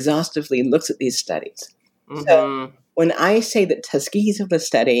exhaustively looks at these studies. Mm-hmm. So when I say that Tuskegee syphilis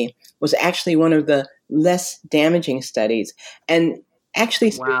study was actually one of the less damaging studies, and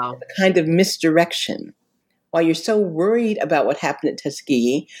actually a kind of misdirection, while you're so worried about what happened at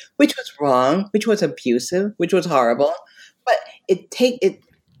Tuskegee, which was wrong, which was abusive, which was horrible, but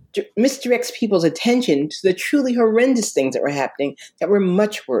it misdirects people's attention to the truly horrendous things that were happening that were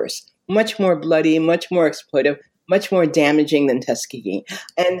much worse, much more bloody, much more exploitive, much more damaging than Tuskegee.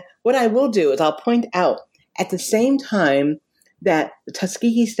 And what I will do is I'll point out at the same time that the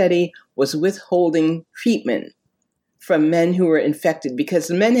Tuskegee study was withholding treatment from men who were infected because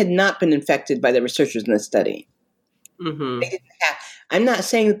the men had not been infected by the researchers in the study. Mm-hmm. They didn't have, I'm not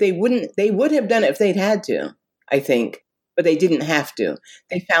saying that they would have done it if they'd had to, I think, but they didn't have to.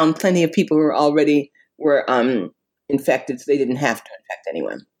 They found plenty of people who were infected, so they didn't have to infect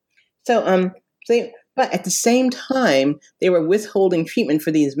anyone. But at the same time, they were withholding treatment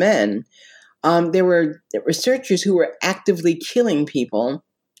for these men. There were researchers who were actively killing people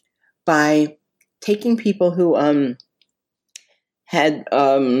by taking people who had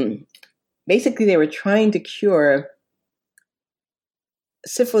basically they were trying to cure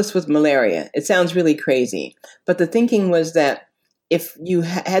syphilis with malaria. It sounds really crazy, but the thinking was that if you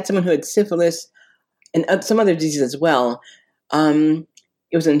had someone who had syphilis and some other disease as well, it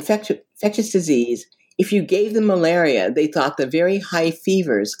was an infectious disease. If you gave them malaria, they thought the very high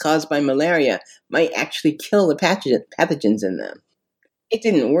fevers caused by malaria might actually kill the pathogens in them. It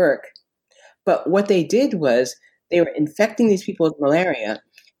didn't work. But what they did was they were infecting these people with malaria,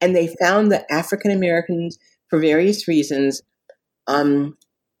 and they found that African Americans, for various reasons, were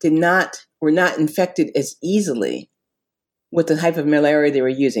not infected as easily with the type of malaria they were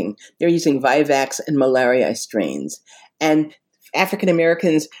using. They were using Vivax and malaria strains. And African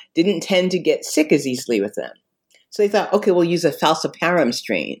Americans didn't tend to get sick as easily with them. So they thought, okay, we'll use a falciparum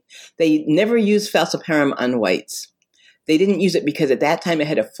strain. They never used falciparum on whites. They didn't use it because at that time it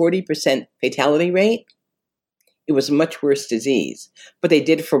had a 40% fatality rate. It was a much worse disease. But they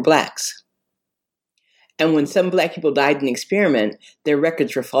did it for blacks. And when some black people died in the experiment, their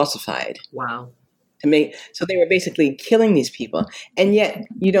records were falsified. Wow. So they were basically killing these people. And yet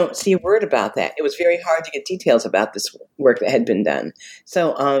you don't see a word about that. It was very hard to get details about this work that had been done.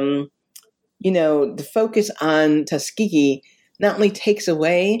 So, the focus on Tuskegee not only takes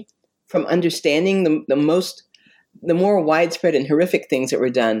away from understanding the more widespread and horrific things that were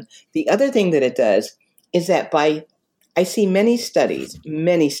done, the other thing that it does is that I see many studies,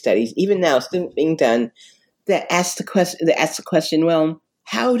 even now still being done, that ask the question, well,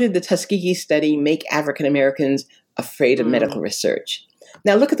 how did the Tuskegee study make African Americans afraid of medical research?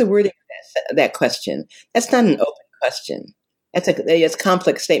 Now look at the wording of that question. That's not an open question. That's a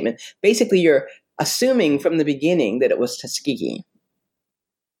complex statement. Basically, you're assuming from the beginning that it was Tuskegee.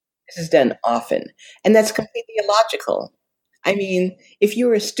 This is done often, and that's completely illogical. I mean, if you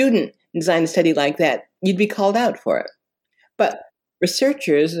were a student and designed a study like that, you'd be called out for it. But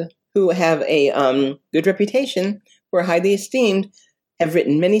researchers who have a good reputation, who are highly esteemed, have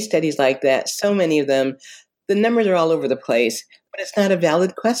written many studies like that, so many of them. The numbers are all over the place, but it's not a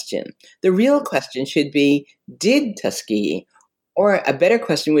valid question. The real question should be, did Tuskegee? Or a better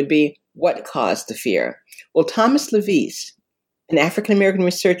question would be, what caused the fear? Well, Thomas Levis, an African-American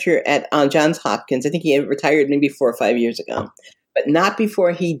researcher at Johns Hopkins, I think he had retired maybe 4 or 5 years ago, but not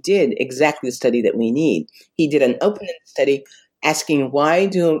before he did exactly the study that we need. He did an open-ended study asking, why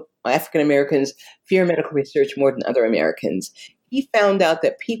do African-Americans fear medical research more than other Americans? He found out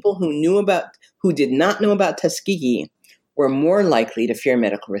that people who did not know about Tuskegee were more likely to fear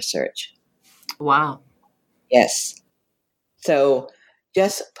medical research. Wow. Yes. So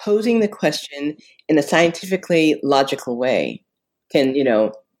just posing the question in a scientifically logical way can,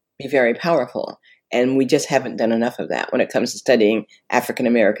 be very powerful. And we just haven't done enough of that when it comes to studying African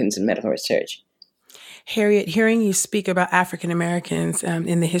Americans in medical research. Harriet, hearing you speak about African Americans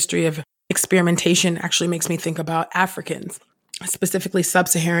in the history of experimentation actually makes me think about Africans, specifically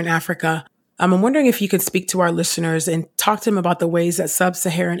Sub-Saharan Africa. I'm wondering if you could speak to our listeners and talk to them about the ways that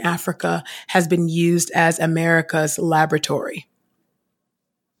Sub-Saharan Africa has been used as America's laboratory.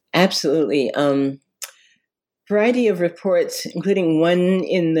 Absolutely. Variety of reports, including one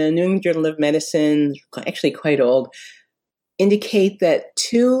in the New England Journal of Medicine, actually quite old, indicate that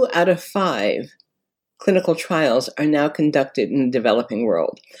 2 out of 5 clinical trials are now conducted in the developing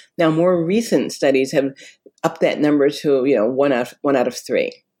world. Now, more recent studies have upped that number to 1 out of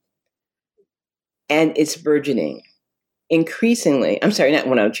 3. And it's burgeoning. Increasingly, I'm sorry, not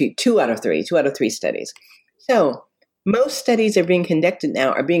 1 out of 3, 2 out of 3, 2 out of 3 studies. So most studies are being conducted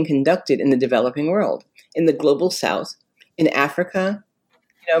in the developing world, in the global south, in Africa,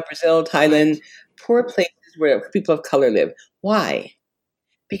 Brazil, Thailand, poor places where people of color live. Why?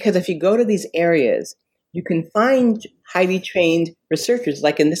 Because if you go to these areas, you can find highly trained researchers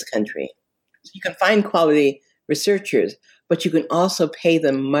like in this country. So you can find quality researchers, but you can also pay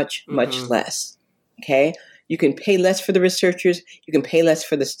them much, much less. Okay? You can pay less for the researchers. You can pay less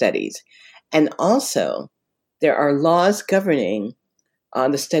for the studies. And also, there are laws governing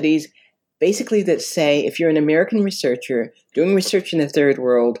the studies basically that say if you're an American researcher doing research in the third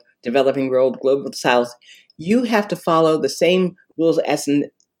world, developing world, global south, you have to follow the same rules as in the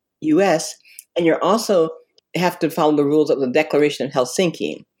U.S., and you're also have to follow the rules of the Declaration of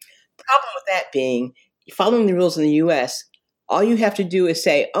Helsinki. Problem with that being, following the rules in the U.S., all you have to do is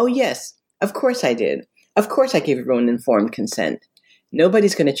say, oh, yes, of course I did. Of course I gave everyone informed consent.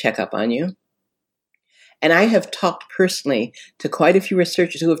 Nobody's going to check up on you. And I have talked personally to quite a few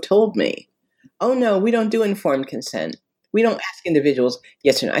researchers who have told me, oh, no, we don't do informed consent. We don't ask individuals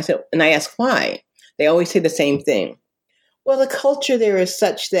yes or no. I ask why. They always say the same thing. Well, the culture there is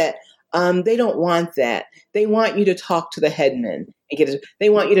such that they don't want that. They want you to talk to the headman. They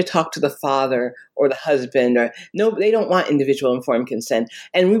want you to talk to the father or the husband. No, they don't want individual informed consent.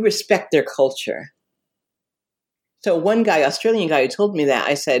 And we respect their culture. So one guy, Australian guy, who told me that,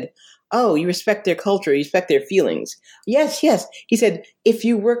 I said, oh, you respect their culture, you respect their feelings. Yes, yes. He said, if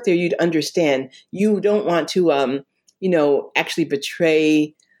you work there, you'd understand. You don't want to, actually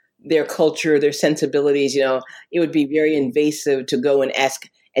betray their culture, their sensibilities. It would be very invasive to go and ask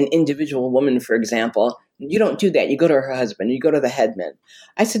an individual woman, for example. You don't do that. You go to her husband. You go to the headman.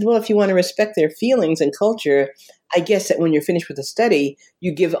 I said, well, if you want to respect their feelings and culture, I guess that when you're finished with the study,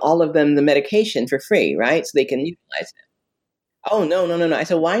 you give all of them the medication for free, right? So they can utilize it. Oh, no. I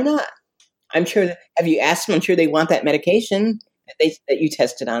said, why not? I'm sure, have you asked them? I'm sure they want that medication that you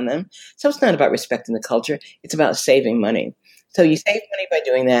tested on them. So it's not about respecting the culture. It's about saving money. So you save money by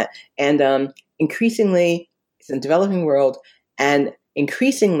doing that. And increasingly, it's in the developing world, and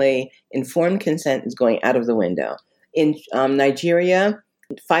increasingly, informed consent is going out of the window. In Nigeria,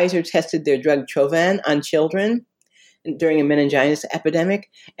 Pfizer tested their drug Trovan on children during a meningitis epidemic,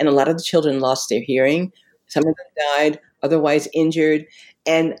 and a lot of the children lost their hearing. Some of them died, otherwise injured.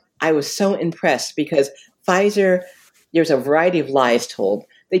 And I was so impressed because Pfizer, there's a variety of lies told.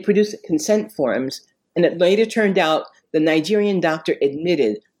 They produced consent forms, and it later turned out the Nigerian doctor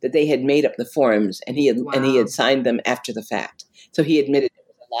admitted that they had made up the forms, and he had signed them after the fact. So he admitted it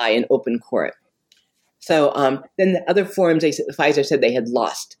was a lie in open court. So then the other forms, Pfizer said they had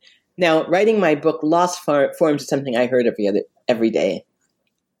lost. Now, writing my book, lost forms is something I heard every day.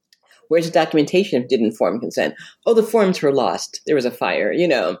 Where's the documentation if it didn't inform consent? Oh, the forms were lost. There was a fire,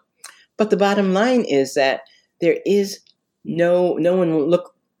 But the bottom line is that there is no one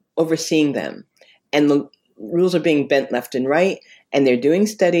overseeing them. And the rules are being bent left and right. And they're doing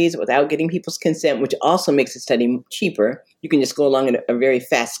studies without getting people's consent, which also makes the study cheaper. You can just go along at a very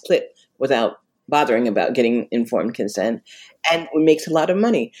fast clip without bothering about getting informed consent. And it makes a lot of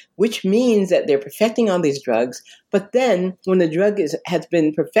money, which means that they're perfecting all these drugs. But then when the drug has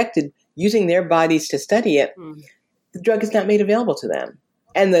been perfected using their bodies to study it, the drug is not made available to them.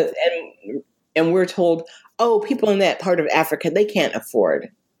 And we're told, oh, people in that part of Africa, they can't afford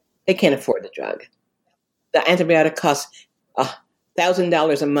the drug. The antibiotic costs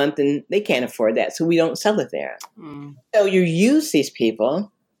 $1,000 a month, and they can't afford that, so we don't sell it there. So you use these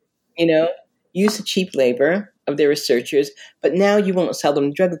people, use the cheap labor of their researchers, but now you won't sell them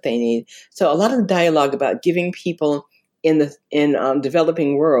the drug that they need. So a lot of the dialogue about giving people in the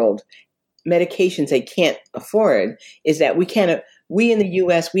developing world medications they can't afford is that we in the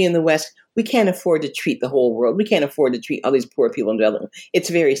U.S., we in the West, we can't afford to treat the whole world. We can't afford to treat all these poor people in development. It's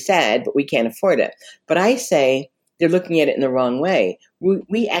very sad, but we can't afford it. But I say they're looking at it in the wrong way.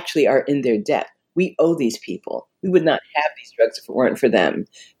 We actually are in their debt. We owe these people. We would not have these drugs if it weren't for them.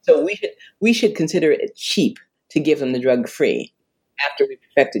 So we should consider it cheap to give them the drug free after we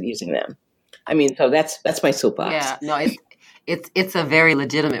perfected using them. I mean, so that's my soapbox. Yeah, no, it's a very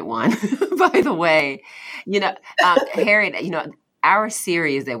legitimate one, by the way. Harriet, our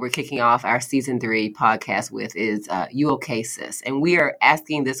series that we're kicking off our season 3 podcast with is You Okay, Sis? And we are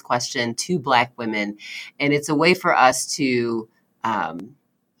asking this question to Black women. And it's a way for us to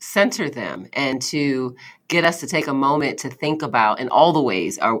center them and to get us to take a moment to think about, in all the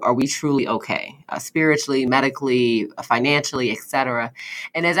ways, are we truly okay? Spiritually, medically, financially, etc.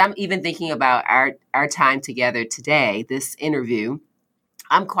 And as I'm even thinking about our time together today, this interview,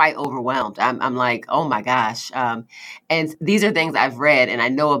 I'm quite overwhelmed. I'm like, oh my gosh. And these are things I've read and I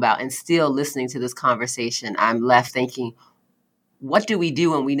know about, and still listening to this conversation, I'm left thinking, what do we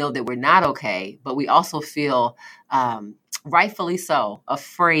do when we know that we're not okay, but we also feel rightfully so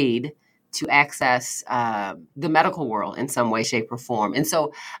afraid to access the medical world in some way, shape, or form? And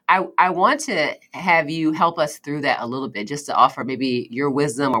so I want to have you help us through that a little bit, just to offer maybe your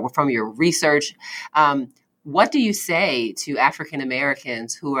wisdom or from your research. What do you say to African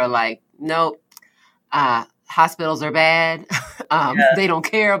Americans who are like, no, hospitals are bad. They don't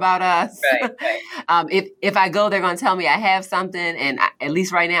care about us. Right. If I go, they're going to tell me I have something, and at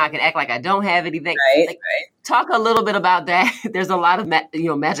least right now I can act like I don't have anything. Right. Talk a little bit about that. There's a lot of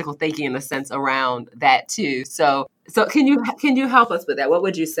magical thinking in a sense around that too. So can you help us with that? What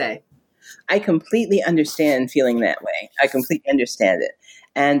would you say? I completely understand feeling that way. I completely understand it.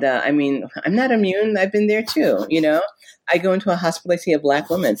 And I'm not immune. I've been there too. I go into a hospital, I see a Black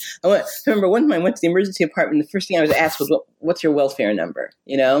woman. I remember one time I went to the emergency department. The first thing I was asked was, "What's your welfare number?"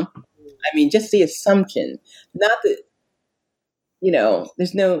 Just the assumption, not that,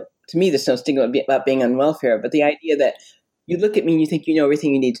 there's no stigma about being on welfare, but the idea that you look at me and you think you know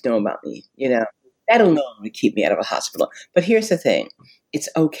everything you need to know about me. That alone would keep me out of a hospital. But here's the thing: it's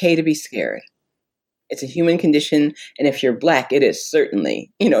okay to be scared. It's a human condition, and if you're Black, it is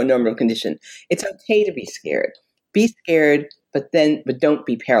certainly, a normal condition. It's okay to be scared. Be scared, but don't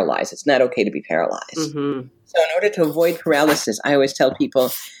be paralyzed. It's not okay to be paralyzed. Mm-hmm. So in order to avoid paralysis, I always tell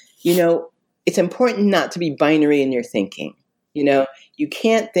people, it's important not to be binary in your thinking. You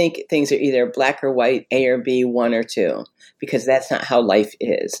can't think things are either black or white, A or B, 1 or 2, because that's not how life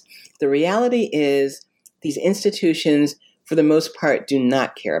is. The reality is these institutions, for the most part, do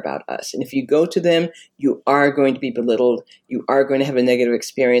not care about us. And if you go to them, you are going to be belittled. You are going to have a negative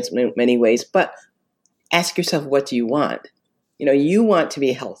experience in many ways. But ask yourself, what do you want? You want to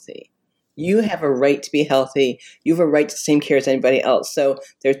be healthy. You have a right to be healthy. You have a right to the same care as anybody else. So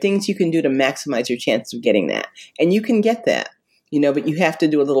there are things you can do to maximize your chances of getting that. And you can get that, but you have to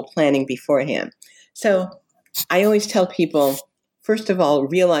do a little planning beforehand. So I always tell people, first of all,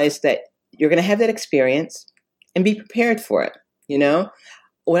 realize that you're going to have that experience and be prepared for it.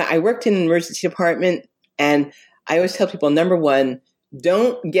 When I worked in an emergency department, and I always tell people, number one,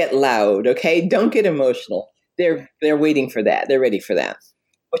 don't get loud, okay? Don't get emotional. They're waiting for that. They're ready for that.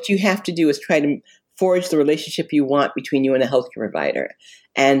 What you have to do is try to forge the relationship you want between you and a healthcare provider.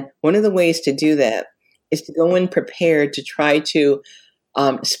 And one of the ways to do that is to go in prepared to try to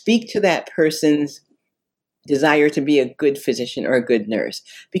speak to that person's desire to be a good physician or a good nurse.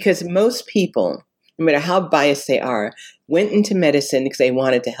 Because most people, no matter how biased they are, went into medicine because they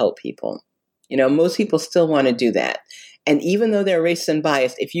wanted to help people. Most people still want to do that. And even though they're racist and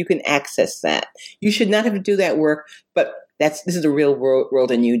biased, if you can access that, you should not have to do that work, but this is the real world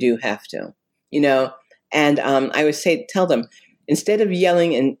and you do have to, And I always tell them, instead of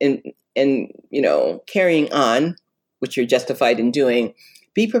yelling and carrying on, which you're justified in doing,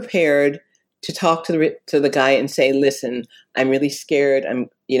 be prepared to talk to the guy and say, listen, I'm really scared.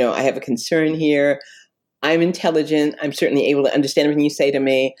 I have a concern here. I'm intelligent. I'm certainly able to understand everything you say to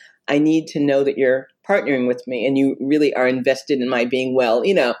me. I need to know that you're partnering with me and you really are invested in my being well.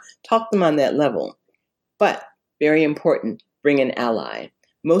 Talk to them on that level. But very important, bring an ally.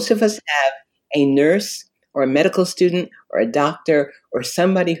 Most of us have a nurse or a medical student or a doctor or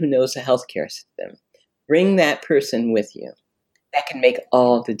somebody who knows the healthcare system. Bring that person with you. That can make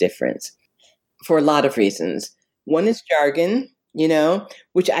all the difference for a lot of reasons. One is jargon,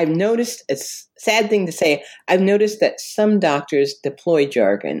 which I've noticed, it's a sad thing to say, I've noticed that some doctors deploy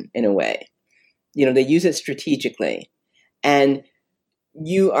jargon in a way. They use it strategically. And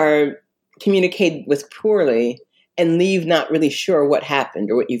you are communicated with poorly and leave not really sure what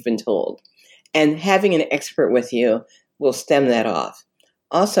happened or what you've been told. And having an expert with you will stem that off.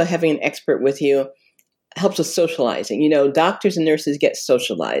 Also, having an expert with you helps with socializing. Doctors and nurses get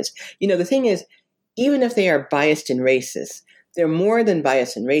socialized. The thing is, even if they are biased and racist, they're more than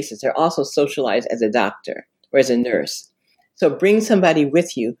biased and racist. They're also socialized as a doctor or as a nurse. So bring somebody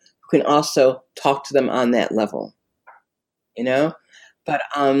with you who can also talk to them on that level, But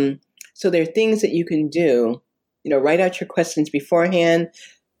so there are things that you can do, write out your questions beforehand,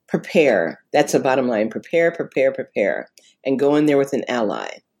 prepare. That's the bottom line. Prepare, and go in there with an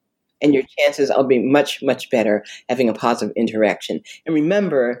ally. And your chances will be much, much better having a positive interaction. And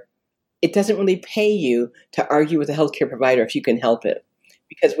remember, it doesn't really pay you to argue with a healthcare provider if you can help it.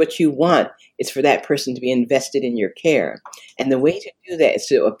 Because what you want is for that person to be invested in your care. And the way to do that is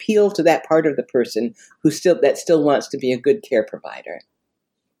to appeal to that part of the person who still wants to be a good care provider.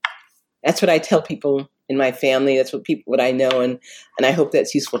 That's what I tell people in my family. That's what I know. And I hope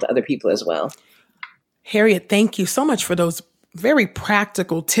that's useful to other people as well. Harriet, thank you so much for those very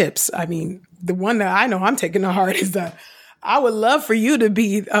practical tips. The one that I know I'm taking to heart is that I would love for you to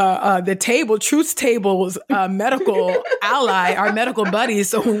be the Truth Table's medical ally, our medical buddies.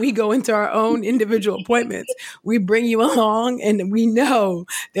 So when we go into our own individual appointments, we bring you along and we know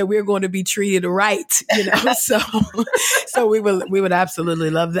that we're going to be treated right, So we would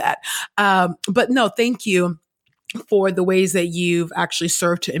absolutely love that. But no, thank you. for the ways that you've actually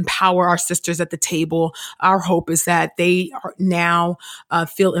served to empower our sisters at the table. Our hope is that they are now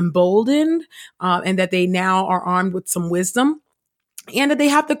feel emboldened and that they now are armed with some wisdom, and that they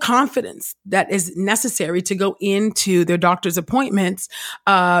have the confidence that is necessary to go into their doctor's appointments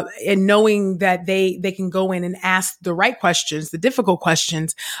and knowing that they can go in and ask the right questions, the difficult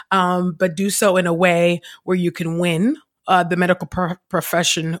questions, but do so in a way where you can win the medical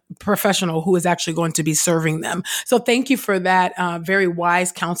professional who is actually going to be serving them. So thank you for that very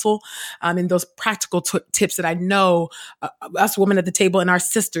wise counsel and those practical tips that I know us women at the table and our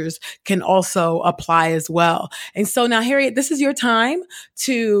sisters can also apply as well. And so now, Harriet, this is your time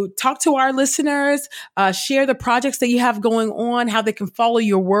to talk to our listeners, share the projects that you have going on, how they can follow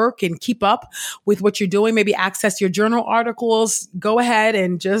your work and keep up with what you're doing, maybe access your journal articles. Go ahead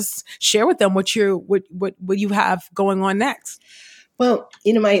and just share with them what you have going on next. Well,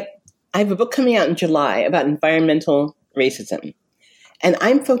 I have a book coming out in July about environmental racism. And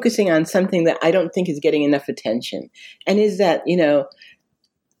I'm focusing on something that I don't think is getting enough attention. And is that,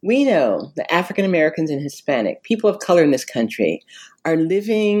 we know that African Americans and Hispanic, people of color in this country, are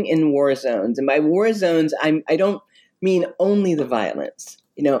living in war zones. And by war zones, I don't mean only the violence,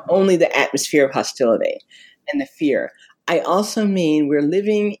 only the atmosphere of hostility and the fear. I also mean we're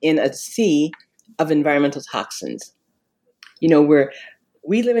living in a sea of environmental toxins.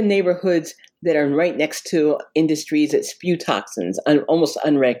 We live in neighborhoods that are right next to industries that spew toxins, almost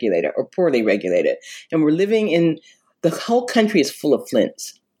unregulated or poorly regulated. And we're living in, the whole country is full of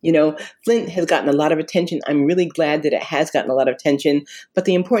Flints. Flint has gotten a lot of attention. I'm really glad that it has gotten a lot of attention. But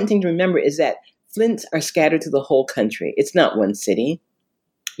the important thing to remember is that Flints are scattered to the whole country. It's not one city.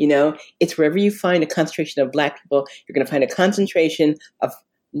 It's wherever you find a concentration of Black people, you're going to find a concentration of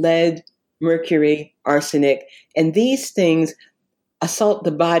lead, mercury, arsenic, and these things assault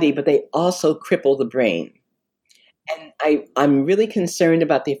the body, but they also cripple the brain. And I'm really concerned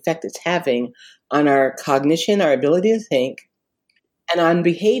about the effect it's having on our cognition, our ability to think, and on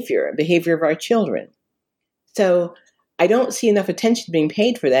behavior of our children. So I don't see enough attention being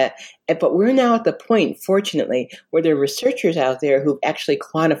paid for that, but we're now at the point, fortunately, where there are researchers out there who've actually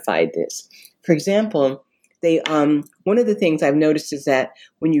quantified this. For example, one of the things I've noticed is that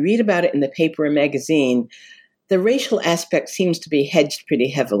when you read about it in the paper or magazine, the racial aspect seems to be hedged pretty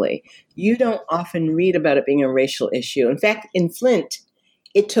heavily. You don't often read about it being a racial issue. In fact, in Flint,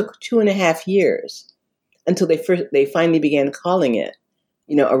 it took 2.5 years until they finally began calling it,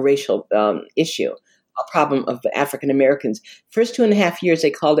 a racial issue, a problem of the African Americans. First 2.5 years, they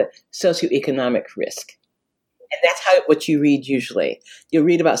called it socioeconomic risk. And that's what you read usually. You'll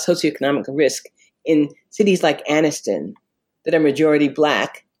read about socioeconomic risk in cities like Anniston that are majority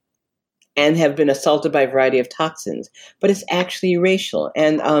Black and have been assaulted by a variety of toxins. But it's actually racial.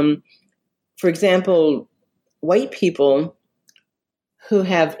 And, for example, white people who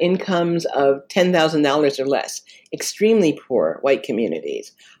have incomes of $10,000 or less, extremely poor white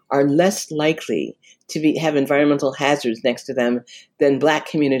communities, are less likely to have environmental hazards next to them than Black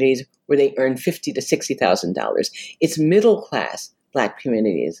communities where they earn $50,000 to $60,000. It's middle class Black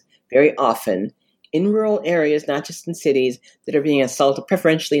communities very often in rural areas, not just in cities, that are being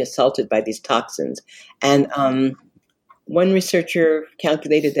preferentially assaulted by these toxins. And one researcher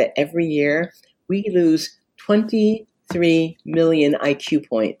calculated that every year we lose 23 million IQ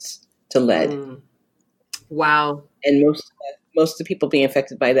points to lead. Wow. And most of the people being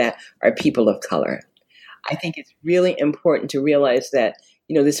affected by that are people of color. I think it's really important to realize that,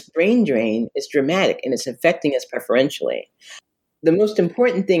 this brain drain is dramatic and it's affecting us preferentially. The most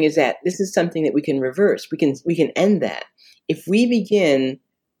important thing is that this is something that we can reverse. We can end that. If we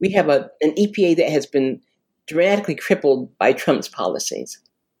have an EPA that has been dramatically crippled by Trump's policies.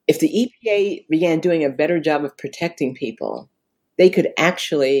 If the EPA began doing a better job of protecting people, they could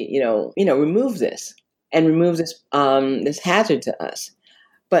actually, remove this this hazard to us.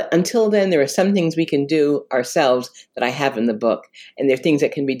 But until then, there are some things we can do ourselves that I have in the book, and there are things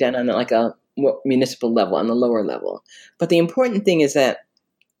that can be done on like a municipal level, on the lower level. But the important thing is that,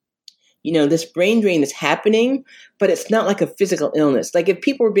 this brain drain is happening, but it's not like a physical illness. Like if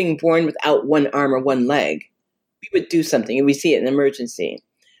people were being born without one arm or one leg, we would do something, and we see it in emergency.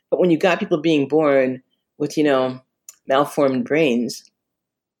 But when you got people being born with, malformed brains,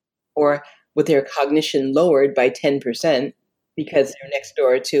 or with their cognition lowered by 10% because they're next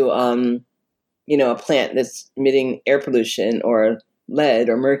door to, a plant that's emitting air pollution or lead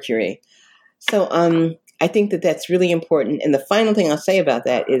or mercury. So I think that that's really important. And the final thing I'll say about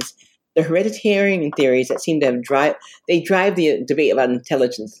that is the hereditarian theories that seem to have drive the debate about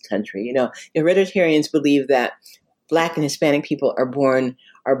intelligence in the country. The hereditarians believe that Black and Hispanic people are born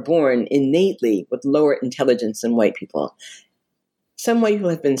innately with lower intelligence than white people. Some white people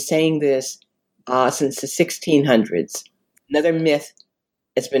have been saying this since the 1600s. Another myth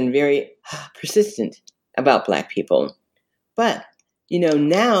that's been very persistent about Black people. But,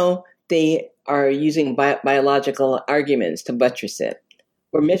 now they are using biological arguments to buttress it.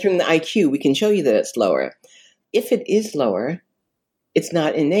 We're measuring the IQ. We can show you that it's lower. If it is lower, it's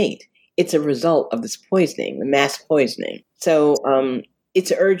not innate. It's a result of this poisoning, the mass poisoning. So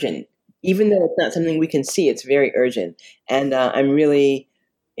it's urgent. Even though it's not something we can see, it's very urgent. And I'm really,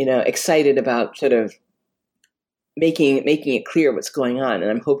 excited about sort of making it clear what's going on. And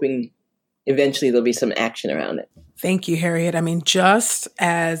I'm hoping eventually there'll be some action around it. Thank you, Harriet. I mean, just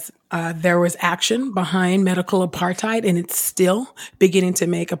as there was action behind medical apartheid, and it's still beginning to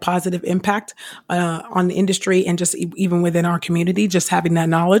make a positive impact on the industry and just even within our community, just having that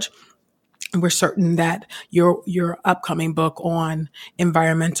knowledge. We're certain that your upcoming book on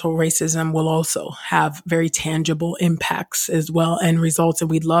environmental racism will also have very tangible impacts as well and results.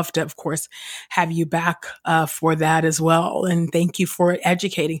 And we'd love to, of course, have you back for that as well. And thank you for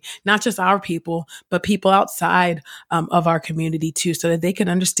educating not just our people, but people outside of our community too, so that they can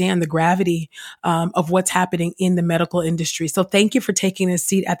understand the gravity of what's happening in the medical industry. So thank you for taking a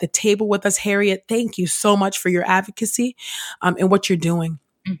seat at the table with us, Harriet. Thank you so much for your advocacy and what you're doing.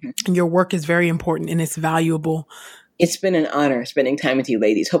 Mm-hmm. Your work is very important and it's valuable. It's been an honor spending time with you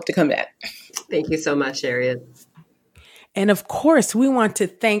ladies. Hope to come back. Thank you so much, Harriet. And of course, we want to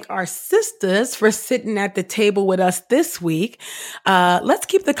thank our sisters for sitting at the table with us this week. Let's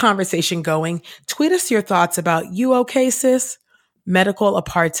keep the conversation going. Tweet us your thoughts about You Okay, Sis? Medical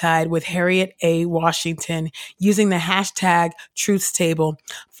Apartheid with Harriet A. Washington using the hashtag TruthsTable.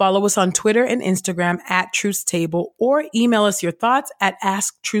 Follow us on Twitter and Instagram at TruthsTable or email us your thoughts at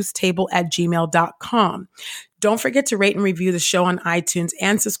asktruthstable@gmail.com. Don't forget to rate and review the show on iTunes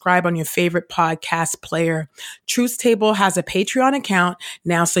and subscribe on your favorite podcast player. TruthsTable has a Patreon account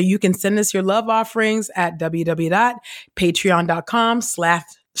now, so you can send us your love offerings at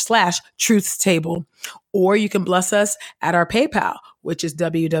www.patreon.com/TruthsTable. Or you can bless us at our PayPal, which is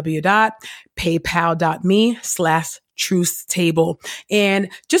www.paypal.me/TruthsTable. And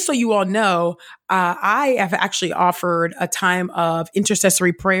just so you all know, I have actually offered a time of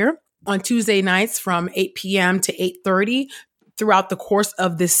intercessory prayer on Tuesday nights from 8 p.m. to 8:30 throughout the course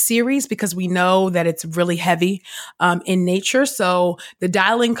of this series, because we know that it's really heavy in nature. So the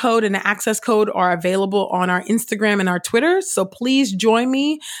dial-in code and the access code are available on our Instagram and our Twitter. So please join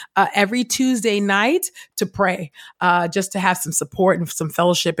me every Tuesday night to pray, just to have some support and some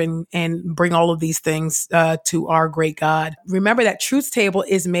fellowship and bring all of these things to our great God. Remember that TruthsTable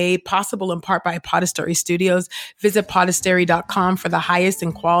is made possible in part by Podastery Studios. Visit podastery.com for the highest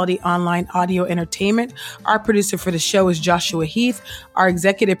in quality online audio entertainment. Our producer for the show is Joshua Heath. Our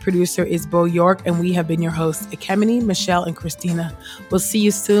executive producer is Bo York, and we have been your hosts, Ekemini, Michelle, and Christina. We'll see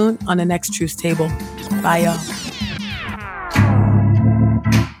you soon on the next Truth Table. Bye, y'all.